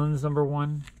City Villains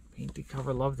 #1 painted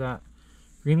cover. Love that.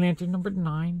 Green Lantern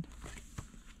 #9.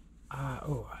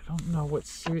 Oh, I don't know what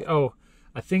series. Oh,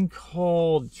 a thing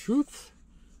called Truth.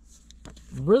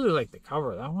 Really like the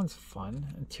cover. That one's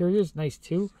fun. Interior's nice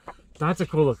too. That's a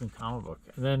cool looking comic book.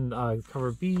 And then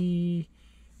cover B,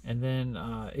 and then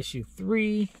issue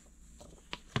 3.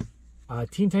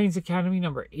 Teen Titans Academy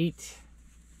 #8.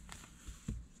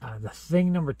 The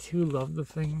Thing #2. Love The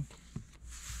Thing.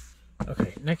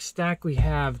 Okay, next stack we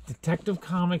have Detective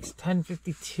Comics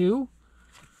 1052.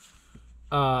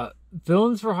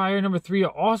 Villains for Hire #3.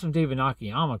 Awesome David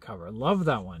Nakayama cover. Love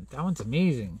that one. That one's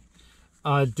amazing.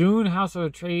 Dune House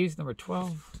of Atreides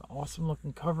 #12. Awesome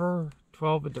looking cover.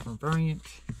 12, a different variant.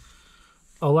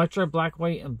 Elektra Black,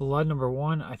 White, and Blood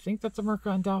 #1. I think that's a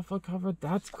Mercari and Alpha cover.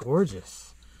 That's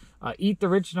gorgeous. Eat the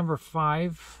Rich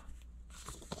 #5.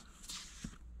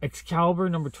 Excalibur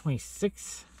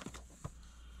 #26.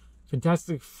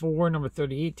 Fantastic Four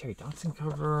 #38. Terry Dodson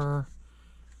cover.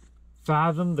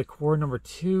 Fathom the Core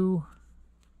 #2.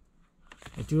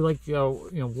 I do like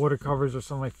water covers are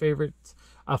some of my favorites.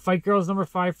 Fight Girls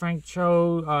 #5, Frank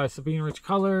Cho, Sabine Rich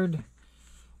colored.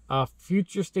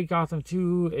 Future State Gotham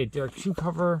 2, a Derek Chu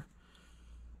cover.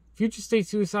 Future State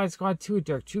Suicide Squad 2, a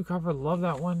Derek Chu cover. Love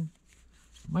that one.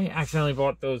 Might accidentally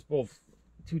bought those both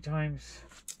 2 times.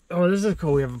 Oh, this is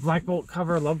cool. We have a Black Bolt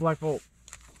cover. Love Black Bolt.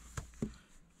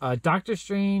 Doctor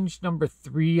Strange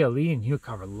 #3, a Lee and Hugh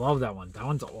cover. Love that one. That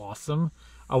one's awesome.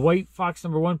 A White Fox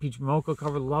 #1, Peach Momoko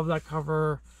cover. Love that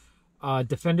cover.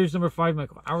 Defenders #5,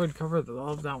 Michael Howard cover.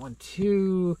 Love that one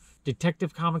too.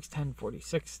 Detective Comics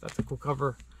 1046. That's a cool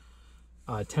cover.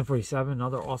 1047,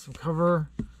 another awesome cover.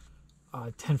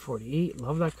 1048,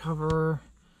 love that cover.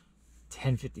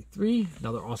 1053,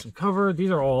 another awesome cover. These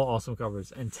are all awesome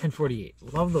covers. And 1048,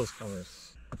 love those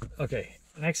covers. Okay,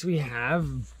 next we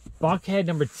have Buckhead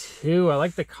 #2. I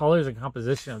like the colors and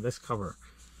composition of this cover.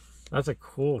 That's a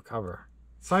cool cover.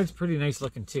 Side's pretty nice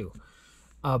looking too.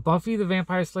 Buffy the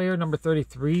Vampire Slayer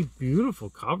 #33. Beautiful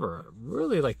cover.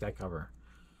 Really like that cover.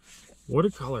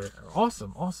 Watercolor.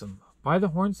 Awesome, awesome. By the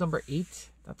Horns #8.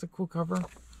 That's a cool cover.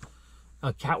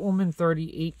 Catwoman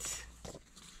 38.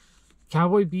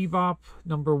 Cowboy Bebop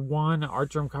 #1.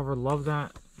 Art drum cover. Love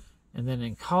that. And then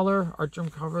in color, art drum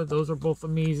cover. Those are both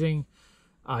amazing.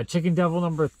 Chicken Devil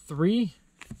 #3.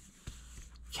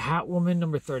 Catwoman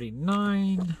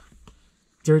 #39.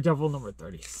 Daredevil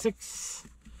 #36.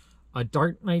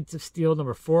 Dark Knights of Steel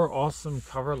 #4. Awesome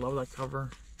cover. Love that cover.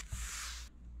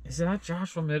 Is that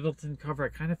Joshua Middleton cover? I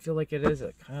kind of feel like it is.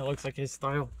 It kind of looks like his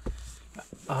style.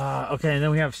 Okay, and then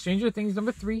we have Stranger Things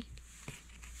 #3.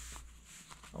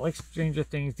 I like Stranger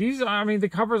Things. These, I mean, the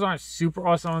covers aren't super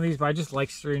awesome on these, but I just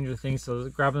like Stranger Things, so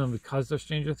grabbing them because they're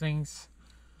Stranger Things.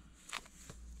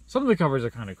 Some of the covers are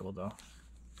kind of cool, though.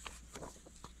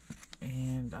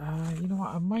 And, you know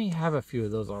what? I might have a few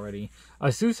of those already.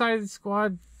 Suicide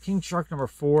Squad King Shark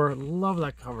 #4. Love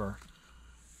that cover.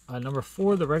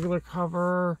 #4, the regular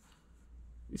cover.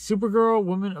 Supergirl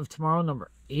Woman of Tomorrow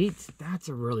 #8. That's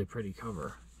a really pretty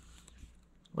cover.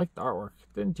 I like the artwork.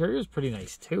 The interior is pretty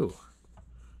nice, too.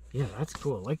 Yeah, that's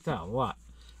cool. I like that a lot.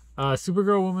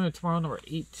 Supergirl Woman of Tomorrow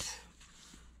 #8.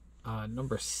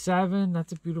 Number 7,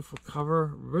 that's a beautiful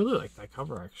cover. Really like that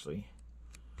cover, actually.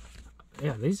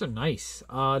 Yeah, these are nice.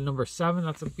 Number 7,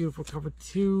 that's a beautiful cover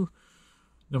too.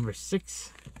 Number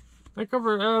 6, that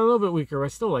cover a little bit weaker, but I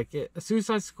still like it. A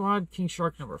Suicide Squad, King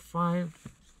Shark number 5.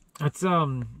 That's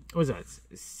what was that?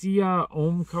 Sia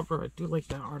Ohm cover. I do like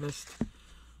that artist.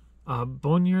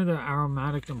 Bonnier the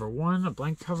Aromatic number 1, a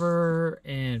blank cover,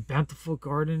 and Bountiful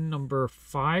Garden number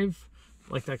 5.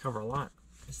 I like that cover a lot.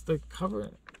 It's the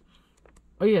cover.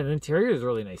 Oh yeah, the interior is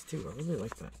really nice too. I really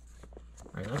like that.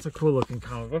 All right, that's a cool looking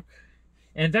comic book.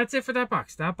 And that's it for that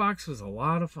box. That box was a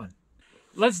lot of fun.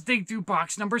 Let's dig through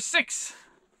box number 6.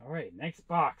 All right, next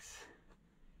box.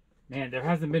 Man, there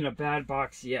hasn't been a bad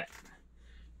box yet.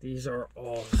 These are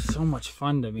all so much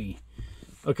fun to me.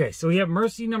 Okay, so we have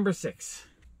Mercy number 6.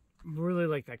 Really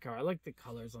like that cover. I like the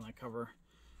colors on that cover.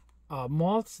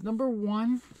 Maltz number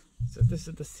 1. So this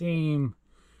is the same.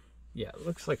 Yeah, it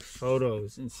looks like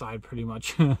photos inside pretty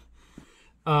much.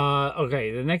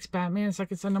 Okay, the next Batman,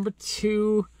 Second Son number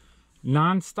 2.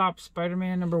 Non-Stop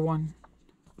Spider-Man number 1.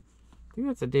 I think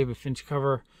that's a David Finch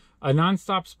cover.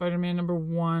 Non-Stop Spider-Man number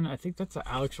 1. I think that's an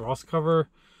Alex Ross cover.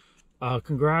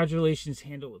 Congratulations,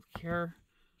 Handle with Care.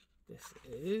 This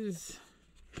is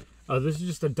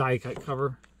just a die cut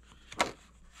cover.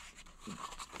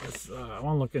 I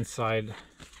want to look inside.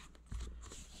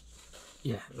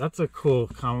 Yeah, that's a cool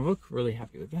comic book. Really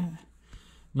happy with that.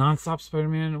 Non-Stop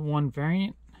Spider-Man 1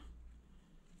 variant.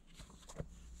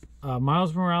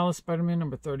 Miles Morales Spider-Man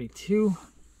number 32.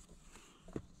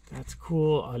 That's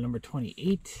cool. Number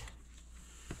 28.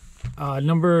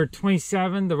 Number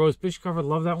 27, the Rose Bush cover.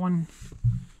 Love that one.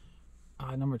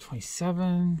 Number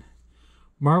 27.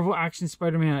 Marvel Action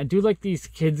Spider-Man. I do like these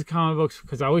kids comic books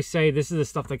because I always say this is the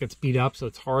stuff that gets beat up, so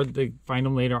it's hard to find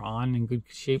them later on in good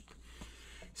shape.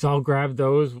 So I'll grab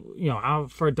those. You know,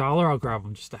 for $1, I'll grab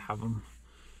them just to have them.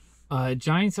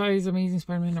 Giant Size Amazing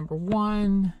Spider-Man number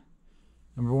 1.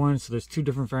 Number 1, so there's 2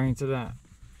 different variants of that.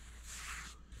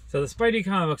 So the Spidey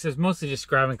comic books is mostly just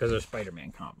grabbing because they're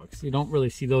Spider-Man comic books. You don't really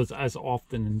see those as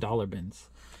often in dollar bins.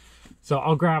 So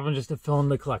I'll grab them just to fill in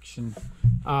the collection.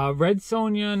 Red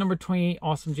Sonja, number 28,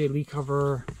 awesome Jay Lee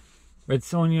cover. Red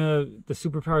Sonja, the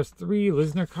Superpowers 3,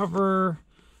 Lisner cover.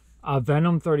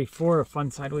 Venom 34, a fun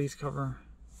Sideways cover.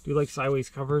 Do you like Sideways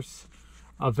covers?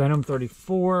 Venom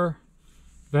 34.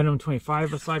 Venom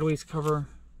 25, a Sideways cover.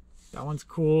 That one's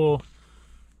cool.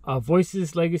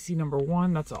 Voices Legacy number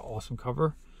 1, that's an awesome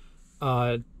cover.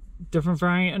 Different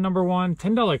variant of number 1,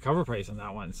 $10 cover price on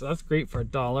that one, so that's great for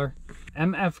 $1.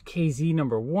 MFKZ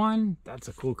number 1, that's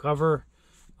a cool cover.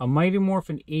 A Mighty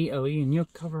Morphin 8, a Lee and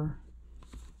Yook cover.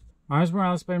 Miles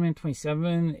Morales Spider-Man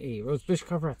 27, a Rose Bush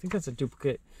cover. I think that's a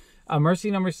duplicate. Mercy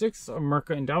number 6, a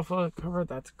Merca and Dalpha cover.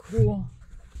 That's cool.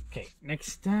 Okay,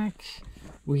 next stack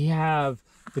we have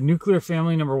the Nuclear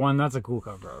Family number 1. That's a cool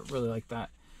cover. I really like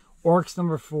that. Orcs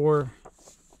number 4.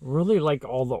 Really like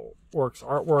all the Orcs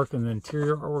artwork, and the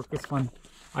interior artwork is fun.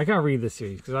 I gotta read this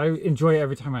series because I enjoy it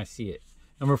every time I see it.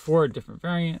 Number 4, a different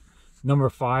variant. Number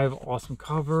 5, awesome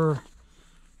cover.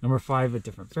 Number 5, a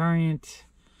different variant.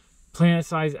 Planet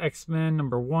Size X-Men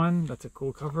number 1. That's a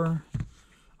cool cover.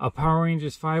 Power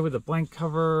Rangers 5 with a blank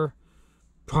cover.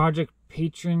 Project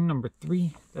Patron number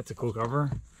 3. That's a cool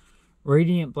cover.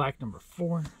 Radiant Black number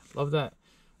 4. Love that.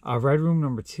 Red Room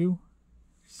number 2.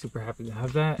 Super happy to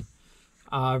have that.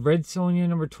 Red Sonja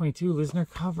number 22. Lisner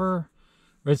cover.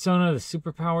 Red Sonja, the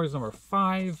Superpowers number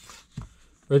 5.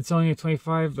 Red Sonja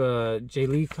 25. Jay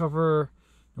Lee cover.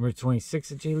 Number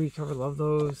 26, a Jay Lee cover. Love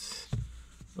those.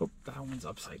 Oh, that one's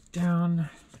upside down.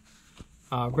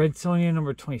 Red Sonja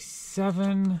number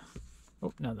 27.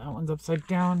 Oh, no, that one's upside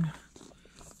down.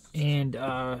 And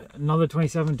another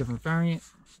 27, different variant.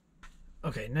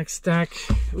 Okay, next stack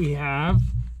we have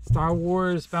Star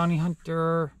Wars Bounty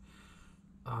Hunter.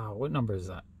 What number is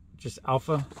that? Just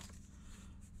Alpha.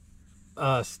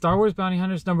 Star Wars Bounty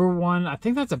Hunters number 1. I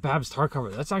think that's a Babs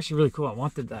hardcover. That's actually really cool. I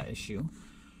wanted that issue.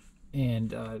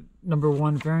 And number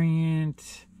 1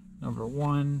 variant. Number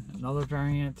 1, another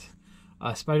variant.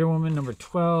 Spider-Woman number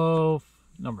 12.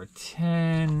 Number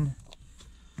 10.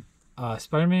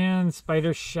 Spider-Man,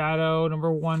 Spider Shadow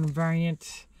number 1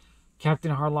 variant.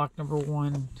 Captain Harlock number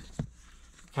 1.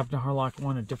 Captain Harlock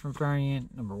 1, a different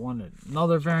variant. Number 1,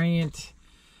 another variant.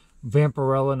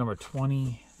 Vampirella number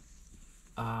 20.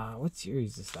 What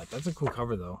series is that? That's a cool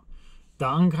cover though.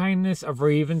 The Unkindness of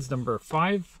Ravens number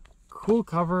 5. Cool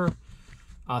cover.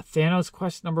 Thanos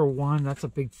Quest number 1. That's a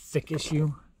big thick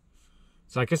issue.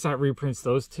 So I guess that reprints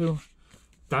those 2.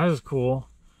 That is cool.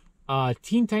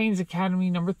 Teen Titans Academy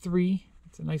number 3.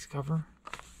 It's a nice cover.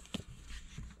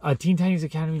 Teen Titans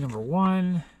Academy number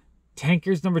 1.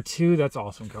 Tankers number 2, that's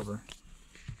awesome cover.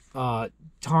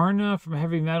 Tarna from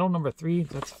Heavy Metal number 3,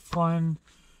 that's fun.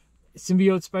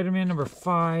 Symbiote Spider-Man number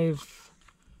 5.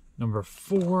 Number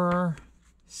 4.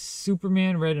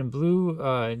 Superman Red and Blue,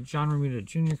 John Romita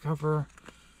Jr. cover.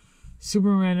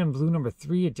 Superman in Blue number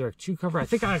 3, a Derek Chu cover. I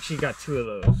think I actually got 2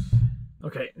 of those.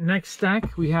 Okay, next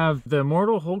stack we have the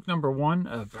Immortal Hulk number 1,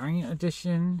 a variant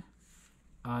edition.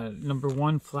 Number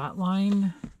 1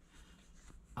 Flatline.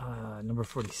 Number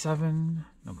 47.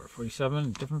 Number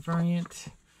 47, different variant.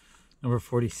 Number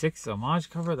 46, homage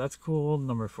cover. That's cool.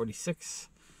 Number 46,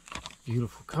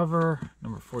 beautiful cover.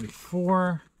 Number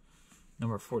 44.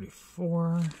 Number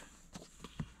 44.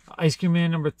 Ice Cream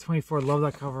Man number 24. Love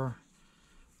that cover.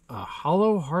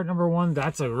 Hollow Heart number 1.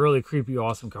 That's a really creepy,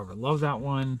 awesome cover. Love that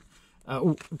one.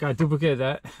 Ooh, got a duplicate of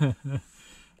that.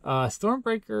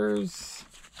 Stormbreakers.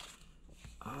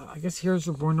 I guess Heroes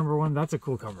Reborn number 1. That's a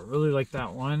cool cover. Really like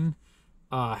that one.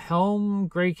 Helm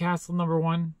Grey Castle number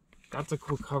 1. That's a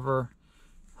cool cover.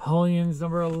 Hellions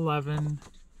number 11.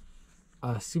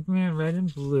 Superman Red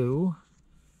and Blue.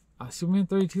 Superman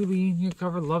 32 Lee New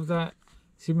cover. Love that.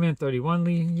 Superman 31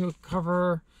 Lee New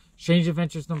cover. Strange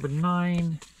Adventures number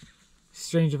 9.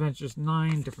 Strange Adventures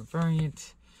 9. Different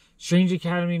variant. Strange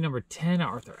Academy number 10.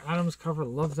 Arthur Adams cover.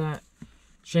 Love that.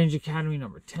 Strange Academy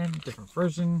number 10. Different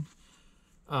version.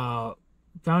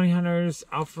 Bounty Hunters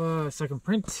Alpha 2nd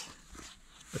print.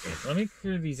 Okay, let me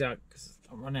clear these out because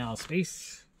I'm running out of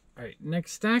space. Alright,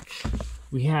 next stack.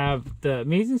 We have the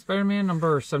Amazing Spider-Man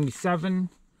number 77.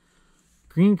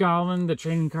 Green Goblin, the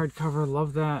trading card cover.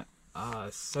 Love that.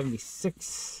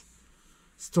 76.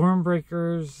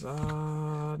 Stormbreakers,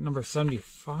 number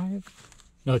 75.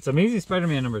 No, it's Amazing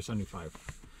Spider-Man number 75.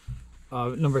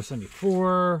 Number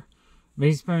 74.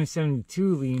 Amazing Spider-Man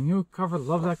 72. Lee New cover.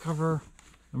 Love that cover.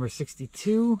 Number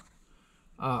 62.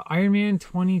 Iron Man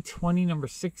 2020 number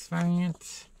 6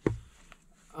 variant.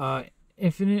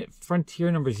 Infinite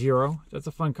Frontier number 0. That's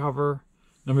a fun cover.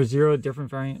 Number 0, different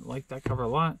variant. Like that cover a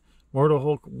lot. Mortal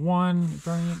Hulk 1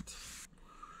 variant.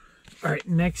 Alright,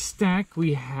 next stack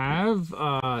we have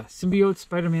Symbiote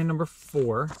Spider-Man number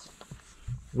 4.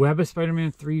 Web of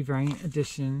Spider-Man 3 variant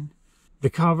edition. The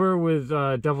cover with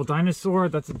Devil Dinosaur,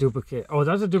 that's a duplicate. Oh,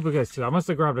 that's a duplicate too. I must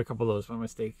have grabbed a couple of those by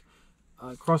mistake.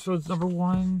 Crossroads number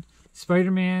 1.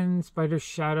 Spider-Man Spider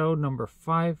Shadow number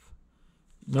 5.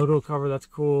 Noto cover, that's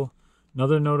cool.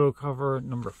 Another Noto cover,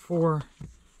 number 4.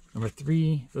 Number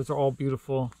 3. Those are all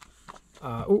beautiful.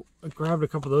 Oh, I grabbed a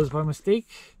couple of those by mistake.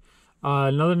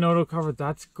 Another Noto cover,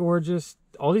 that's gorgeous.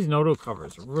 All these Noto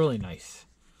covers are really nice.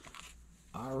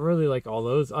 I really like all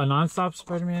those. Non-Stop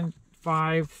Spider-Man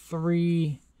 5,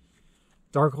 3.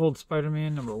 Darkhold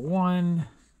Spider-Man number 1.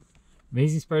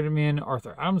 Amazing Spider-Man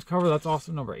Arthur Adams cover, that's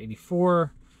awesome. Number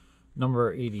 84.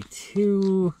 Number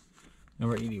 82.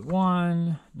 Number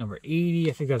 81. Number 80.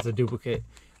 I think that's a duplicate.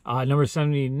 Number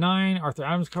 79. Arthur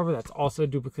Adams cover, that's also a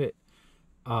duplicate.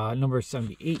 Number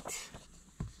 78.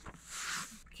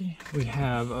 Okay, we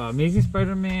have Amazing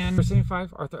Spider-Man number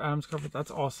 75. Arthur Adams cover, that's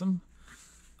awesome.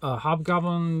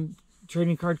 Hobgoblin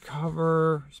trading card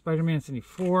cover, Spider-Man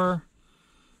 74.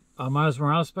 Miles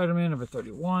Morales Spider-Man number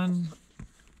 31.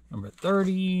 Number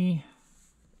 30.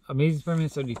 Amazing Spider-Man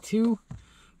 72.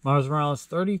 Miles Morales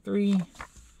 33.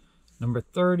 Number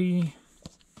 30.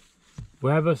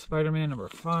 Web of Spider-Man number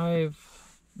 5.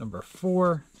 Number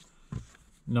 4.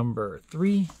 Number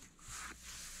 3.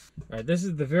 Alright, this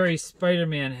is the very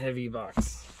Spider-Man heavy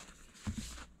box.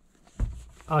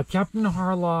 Captain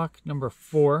Harlock number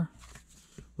 4.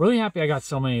 Really happy I got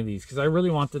so many of these because I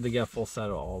really wanted to get a full set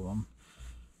of all of them.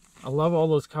 I love all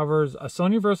those covers.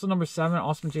 Sony Universal number 7,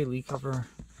 awesome Jay Lee cover.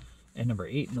 And number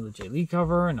 8, another Jay Lee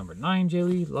cover. And number 9, Jay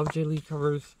Lee. Love Jay Lee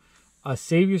covers.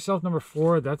 Save Yourself number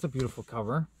 4, that's a beautiful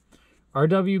cover.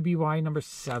 RWBY number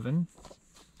 7.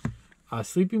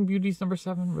 Sleeping Beauties number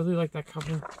 7, really like that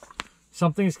cover.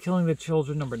 Something's Killing the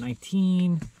Children number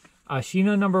 19.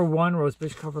 Sheena number 1, Rose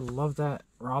Bitch cover, love that.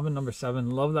 Robin number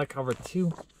 7, love that cover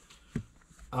too.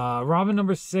 Robin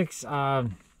number 6,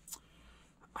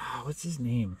 what's his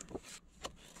name?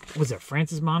 Was it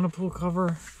Francis Monopool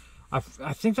cover? I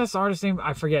think that's the artist's name.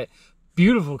 I forget.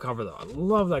 Beautiful cover though. I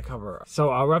love that cover.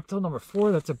 So Reptile number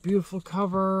 4. That's a beautiful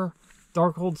cover.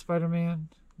 Darkhold Spider-Man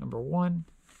number 1.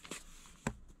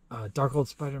 Darkhold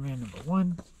Spider-Man number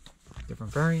 1.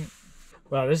 Different variant.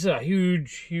 Wow, this is a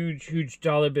huge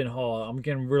dollar bin haul. I'm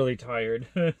getting really tired.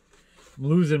 I'm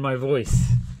losing my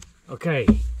voice. Okay,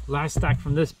 last stack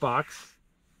from this box.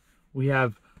 We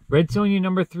have Red Sonja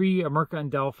number 3, America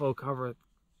and Delpho cover.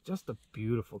 Just a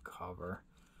beautiful cover.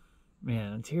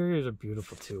 Man, interiors are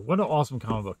beautiful too. What an awesome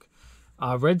comic book.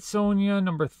 Red Sonja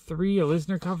number 3, a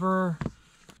Lisner cover.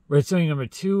 Red Sonja number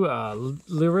 2,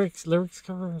 Lyrics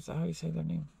cover. Is that how you say their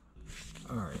name?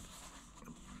 All right.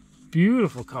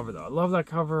 Beautiful cover though. I love that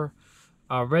cover.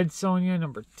 Red Sonja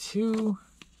number 2.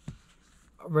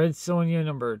 Red Sonja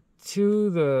number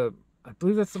 2. I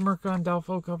believe that's the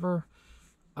Mercari cover.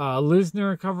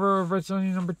 Lisner cover of Red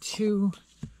Sonja number 2.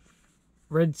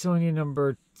 Red Sonja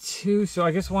number 2. So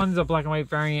I guess one's a black and white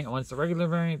variant, one's the regular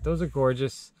variant. Those are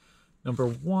gorgeous. Number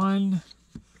 1.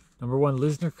 Number 1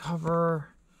 Lisner cover.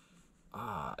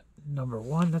 Number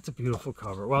 1, that's a beautiful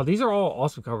cover. Wow, these are all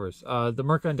awesome covers. The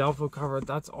Mercari cover,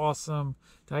 that's awesome.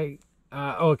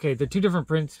 Okay, they're 2 different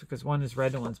prints because one is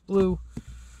red and one's blue.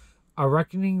 A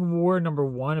Reckoning War number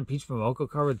 1, a Peach Momoko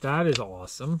cover, that is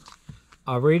awesome.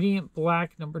 Radiant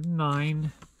Black number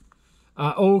 9.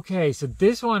 Okay, so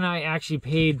this one I actually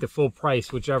paid the full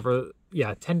price, whichever,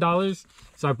 yeah, $10.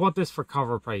 So I bought this for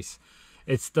cover price.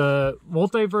 It's the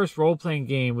multiverse role-playing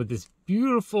game with this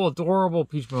beautiful, adorable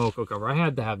Peach Momoko cover. I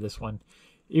had to have this one.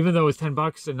 Even though it was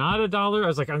 $10 and not $1, I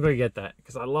was like, I'm going to get that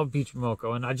because I love Peach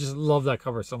Momoko and I just love that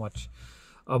cover so much.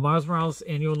 Miles Morales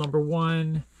Annual number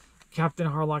 1. Captain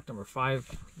Harlock number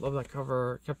 5. Love that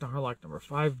cover. Captain Harlock number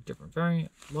 5. Different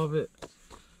variant. Love it.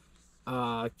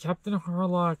 Captain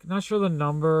Harlock. Not sure the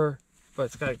number, but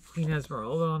it's got Queen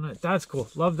Esmeralda on it. That's cool.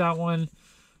 Love that one.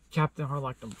 Captain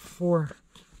Harlock number 4.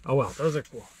 Oh, wow. Those are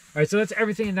cool. All right, so that's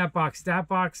everything in that box. That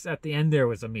box at the end there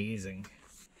was amazing.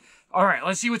 All right,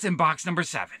 let's see what's in box number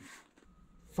 7.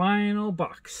 Final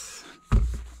box.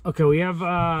 Okay, we have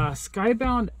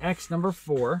Skybound X number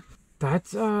 4.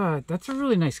 That's a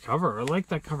really nice cover. I like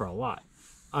that cover a lot.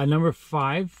 Number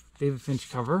 5, David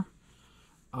Finch cover.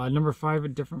 Number 5, a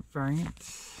different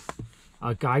variant.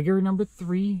 Geiger number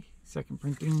 3, second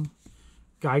printing.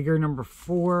 Geiger number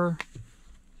 4.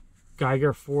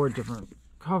 Geiger 4, different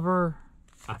cover.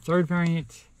 Third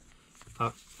variant.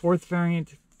 Fourth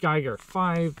variant. Geiger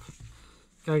 5.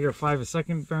 Geiger 5, a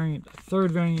second variant.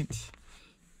 Third variant.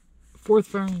 Fourth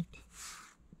variant.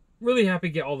 Really happy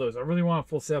to get all those. I really want a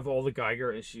full set of all the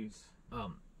Geiger issues.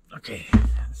 Okay,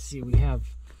 let's see. We have,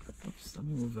 oops, let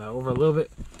me move that over a little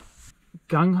bit.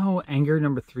 Gung Ho Anger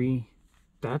number 3.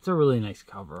 That's a really nice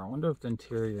cover. I wonder if the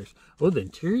interiors, oh, the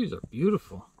interiors are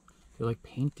beautiful. They're like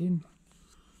painted.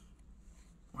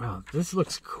 Wow, this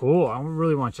looks cool. I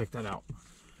really want to check that out.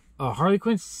 Harley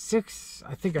Quinn 6.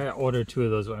 I think I ordered 2 of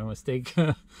those by mistake.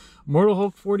 Mortal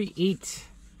Hulk 48.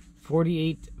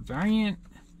 48 variant.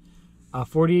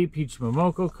 48 Peach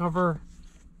Momoko cover.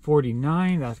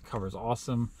 49. That cover's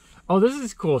awesome. Oh, this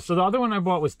is cool. So the other one I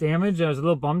bought was damaged. I was a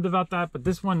little bummed about that, but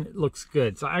this one looks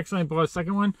good. So I accidentally bought a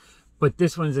second one, but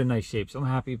this one's in nice shape. So I'm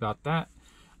happy about that.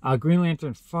 Green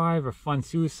Lantern 5, a fun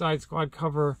Suicide Squad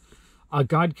cover.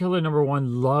 God Killer number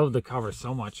 1. Love the cover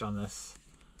so much on this.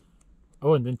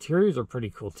 Oh, and the interiors are pretty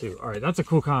cool too. All right, that's a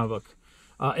cool comic book.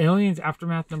 Aliens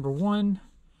Aftermath number 1.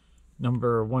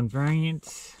 Number 1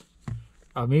 variant.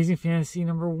 Amazing Fantasy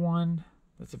number 1.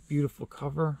 That's a beautiful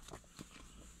cover.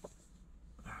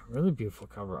 Really beautiful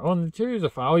cover. Oh, and the interiors are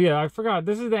fine. Oh yeah, I forgot.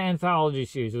 This is the anthology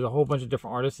series. There's a whole bunch of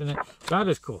different artists in it. That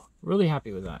is cool. Really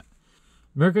happy with that.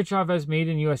 America Chavez Made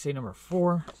in USA number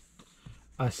 4.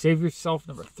 Save Yourself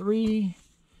number 3.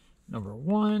 Number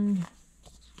 1.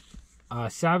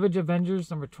 Savage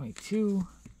Avengers number 22.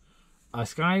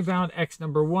 Skybound X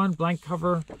number 1. Blank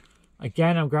cover.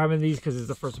 Again, I'm grabbing these because it's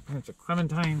the first appearance of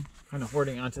Clementine. Kind of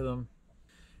hoarding onto them.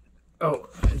 Oh,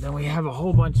 and then we have a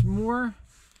whole bunch more.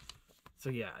 So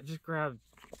yeah, I just grabbed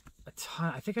a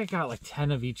ton. I think I got like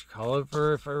 10 of each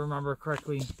color, if I remember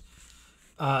correctly.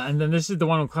 And then this is the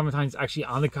one with Clementine's actually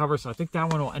on the cover, so I think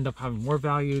that one will end up having more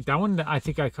value. That one, I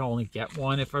think I can only get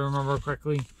one, if I remember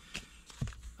correctly.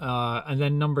 And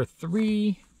then number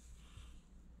 3.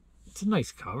 It's a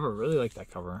nice cover. Really like that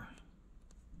cover.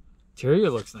 Interior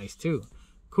looks nice too.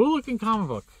 Cool looking comic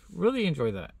book. Really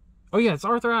enjoy that. Oh yeah, it's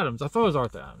Arthur Adams. I thought it was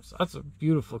Arthur Adams. That's a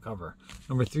beautiful cover.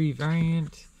 Number 3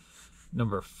 variant.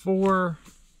 Number 4.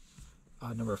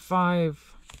 Number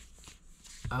 5.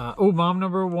 Oh, Mom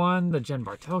number 1. The Jen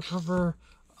Bartel cover.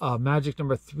 Magic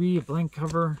number 3. A blank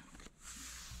cover.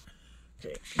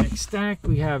 Okay, next stack.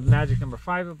 We have Magic number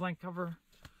 5. A blank cover.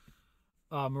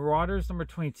 Marauders number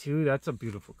 22. That's a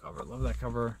beautiful cover. Love that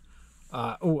cover.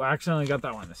 Oh, I accidentally got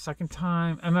that one the second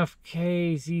time.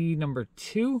 MFKZ number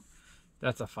 2.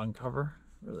 That's a fun cover.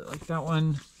 Really like that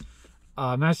one.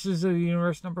 Masters of the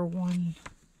Universe number 1.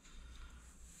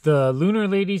 The Lunar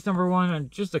Ladies number 1. And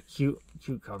just a cute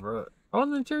cover. Oh,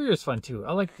 and the interior is fun too.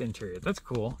 I like the interior. That's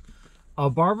cool.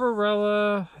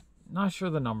 Barbarella. Not sure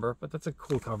the number, but that's a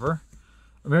cool cover.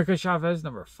 America Chavez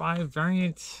number 5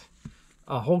 variant.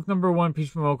 Hulk #1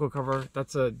 Peach Momoko cover.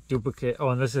 That's a duplicate. Oh,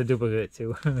 and this is a duplicate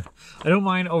too. I don't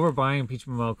mind overbuying Peach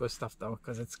Momoko stuff though,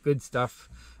 because it's good stuff.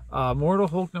 Mortal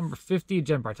Hulk #50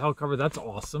 Jen Bartel cover. That's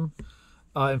awesome.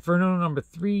 Inferno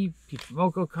 #3 Peach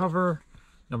Momoko cover.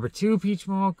 #2 Peach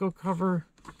Momoko cover.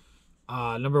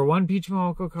 #1 Peach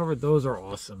Momoko cover. Those are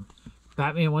awesome.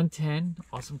 Batman 110,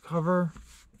 awesome cover.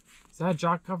 Is that a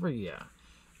Jock cover? Yeah.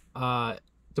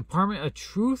 Department of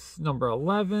Truth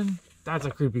 #11. That's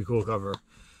a creepy cool cover.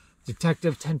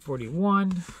 Detective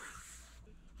 1041.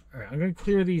 Alright, I'm going to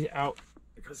clear these out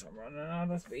because I'm running out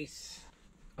of space.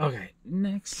 Okay,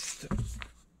 next.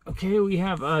 Okay, we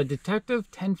have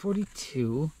Detective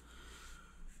 1042.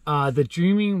 The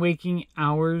Dreaming Waking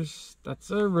Hours. That's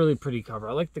a really pretty cover.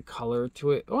 I like the color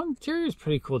to it. Oh, interior is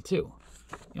pretty cool too.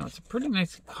 You know, it's a pretty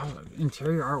nice color.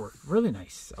 Interior artwork. Really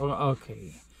nice. Oh,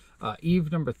 okay. Eve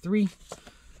 #3.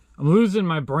 I'm losing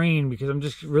my brain because I'm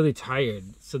just really tired.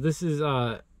 So this is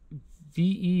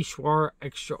V.E. Schwar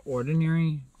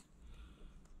Extraordinary.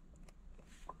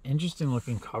 Interesting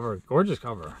looking cover. Gorgeous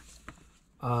cover.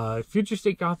 Future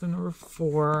State Gotham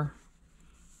 #4.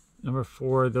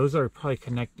 #4. Those are probably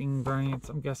connecting variants,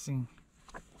 I'm guessing.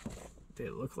 They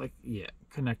look like, yeah,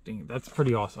 connecting. That's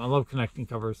pretty awesome. I love connecting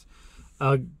covers.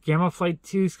 Gamma Flight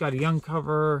 2, Scotty Young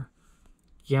cover.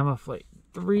 Gamma Flight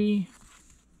 3.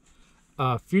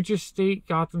 Future State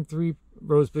Gotham 3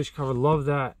 Rose Bush cover. Love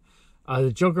that.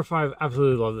 The Joker 5,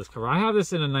 absolutely love this cover. I have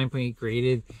this in a 9.8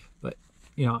 graded, but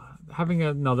you know, having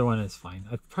another one is fine.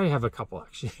 I probably have a couple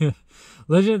actually.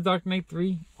 Legend of Dark Knight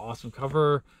 3, awesome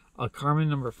cover. Carmen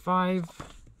 #5.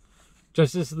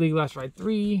 Justice League Last Ride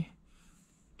 3.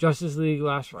 Justice League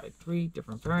Last Ride 3,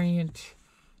 different variant.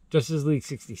 Justice League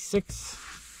 66.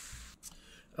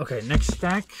 Okay, next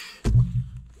stack.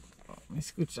 Let me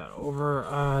scooch that over.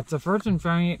 It's a Virgin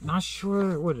variant. Not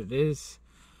sure what it is.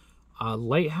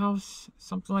 Lighthouse,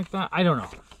 something like that. I don't know.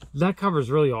 That cover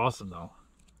is really awesome though.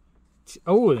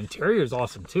 Oh, the interior is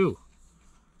awesome too.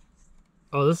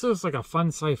 Oh, this looks like a fun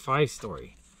sci-fi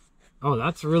story. Oh,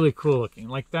 that's really cool looking.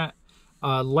 Like that.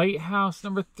 Lighthouse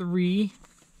 #3.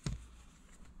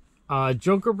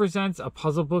 Joker Presents a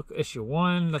Puzzle Book issue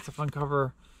 1. That's a fun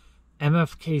cover.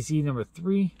 MFKZ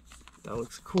 #3. That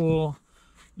looks cool.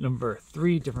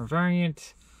 #3, different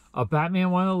variant.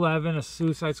 Batman 111, a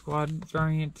Suicide Squad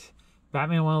variant.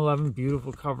 Batman 111,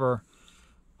 beautiful cover.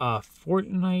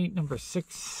 Fortnite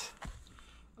 #6.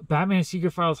 Batman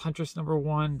Secret Files Huntress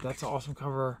 #1. That's an awesome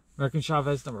cover. American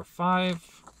Chavez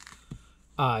 #5.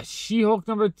 She-Hulk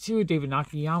 #2, David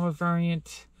Nakayama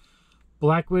variant.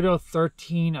 Black Widow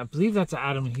 13. I believe that's an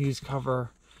Adam Hughes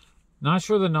cover. Not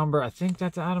sure the number. I think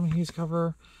that's an Adam Hughes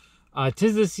cover.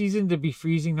 'Tis the Season to Be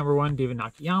Freezing #1, David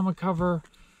Nakayama cover.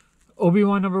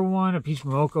 Obi-Wan #1, a Peach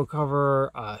Momoko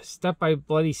cover. Step by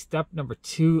Bloody Step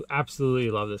 #2. Absolutely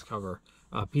love this cover.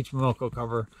 Peach Momoko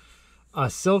cover.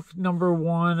 Silk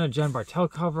 #1, a Jen Bartel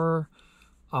cover.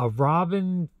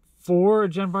 Robin 4, a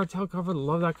Jen Bartel cover.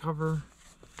 Love that cover.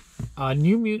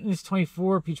 New Mutants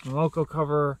 24, Peach Momoko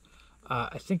cover.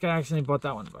 I think I accidentally bought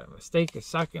that one by mistake. A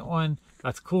second one.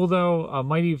 That's cool though.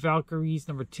 Mighty Valkyries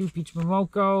 #2, Peach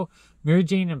Momoko. Mary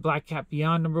Jane and Black Cat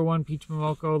Beyond #1, Peach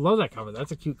Momoko. Love that cover.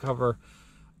 That's a cute cover.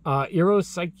 Eero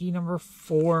Psyche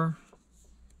 #4.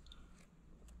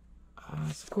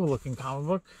 It's a cool looking comic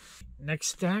book. Next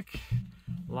stack.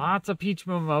 Lots of Peach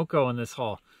Momoko in this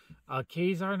haul.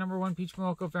 Kazar #1, Peach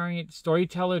Momoko variant.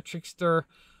 Storyteller Trickster.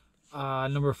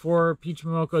 #4, Peach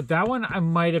Momoko. That one I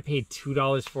might have paid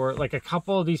 $2 for. Like a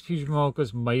couple of these Peach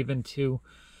Momokos might have been $2.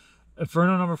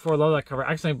 Inferno #4, love that cover.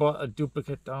 Actually, I bought a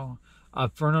duplicate though.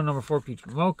 Inferno #4, Peach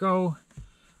Momoko.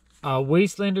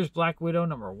 Wastelanders Black Widow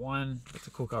 #1. That's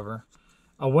a cool cover.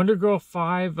 Wonder Girl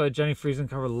 5, Jenny Friesen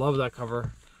cover. Love that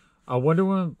cover. Wonder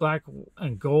Woman Black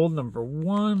and Gold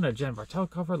 #1, a Jen Bartel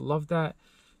cover. Love that.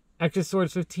 Extra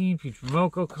Swords 15, Peach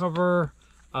Momoko cover.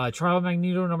 Trial of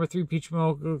Magneto #3, Peach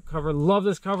Momoko cover. Love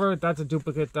this cover. That's a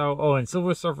duplicate though. Oh, and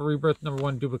Silver Surfer Rebirth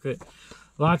 #1 duplicate.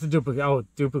 Lots of duplicate. Oh,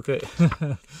 duplicate.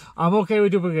 I'm okay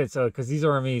with duplicates though, because these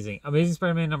are amazing. Amazing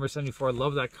Spider-Man #74.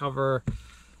 Love that cover.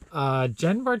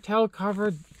 Jen Bartel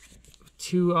cover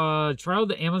to Trial of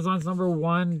the Amazons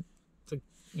 #1. It's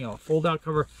a fold out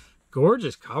cover.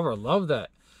 Gorgeous cover. Love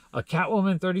that.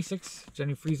 Catwoman 36,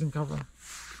 Jenny Friesen cover.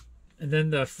 And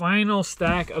then the final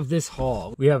stack of this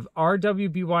haul, we have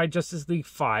RWBY Justice League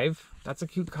 5. That's a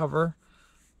cute cover.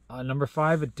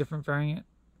 #5, a different variant.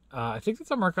 I think that's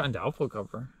a Marca and Doubtful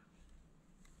cover.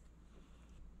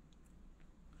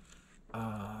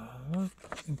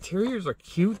 Interiors are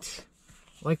cute.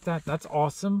 Like that. That's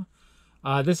awesome.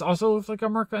 This also looks like a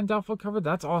Marca and Doubtful cover.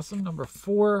 That's awesome.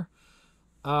 #4.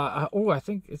 Oh, I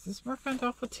think, is this Mercari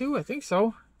Alpha 2? I think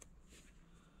so.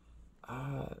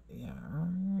 Yeah.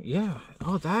 Yeah.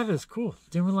 Oh, that is cool.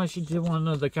 Didn't realize she did one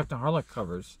of the Captain Harlock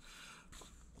covers.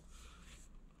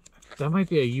 That might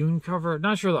be a Yoon cover.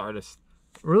 Not sure the artist.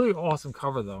 Really awesome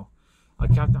cover, though.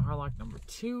 Captain Harlock number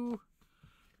 2.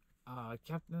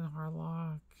 Captain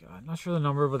Harlock. Not sure the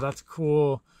number, but that's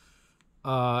cool.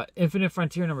 Infinite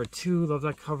Frontier number 2. Love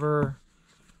that cover.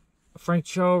 Frank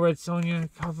Cho, Red Sonja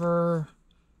cover.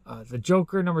 The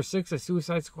Joker number 6, a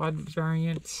Suicide Squad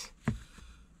variant.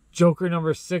 Joker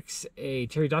number 6, a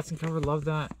Terry Dodson cover. Love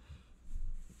that.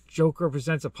 Joker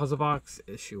presents a Puzzle Box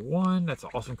issue 1. That's an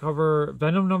awesome cover.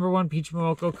 Venom number 1, Peach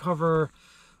Momoko cover.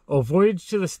 Oh, Voyage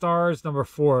to the Stars number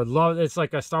 4. Love. It's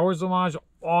like a Star Wars homage.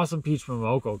 Awesome Peach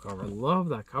Momoko cover. Love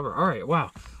that cover. All right,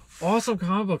 wow, awesome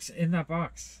comic books in that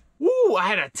box. Woo! I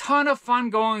had a ton of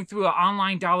fun going through an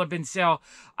online dollar bin sale.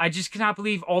 I just cannot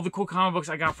believe all the cool comic books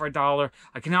I got for $1.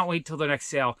 I cannot wait till the next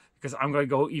sale because I'm going to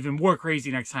go even more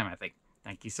crazy next time, I think.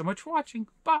 Thank you so much for watching.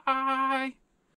 Bye!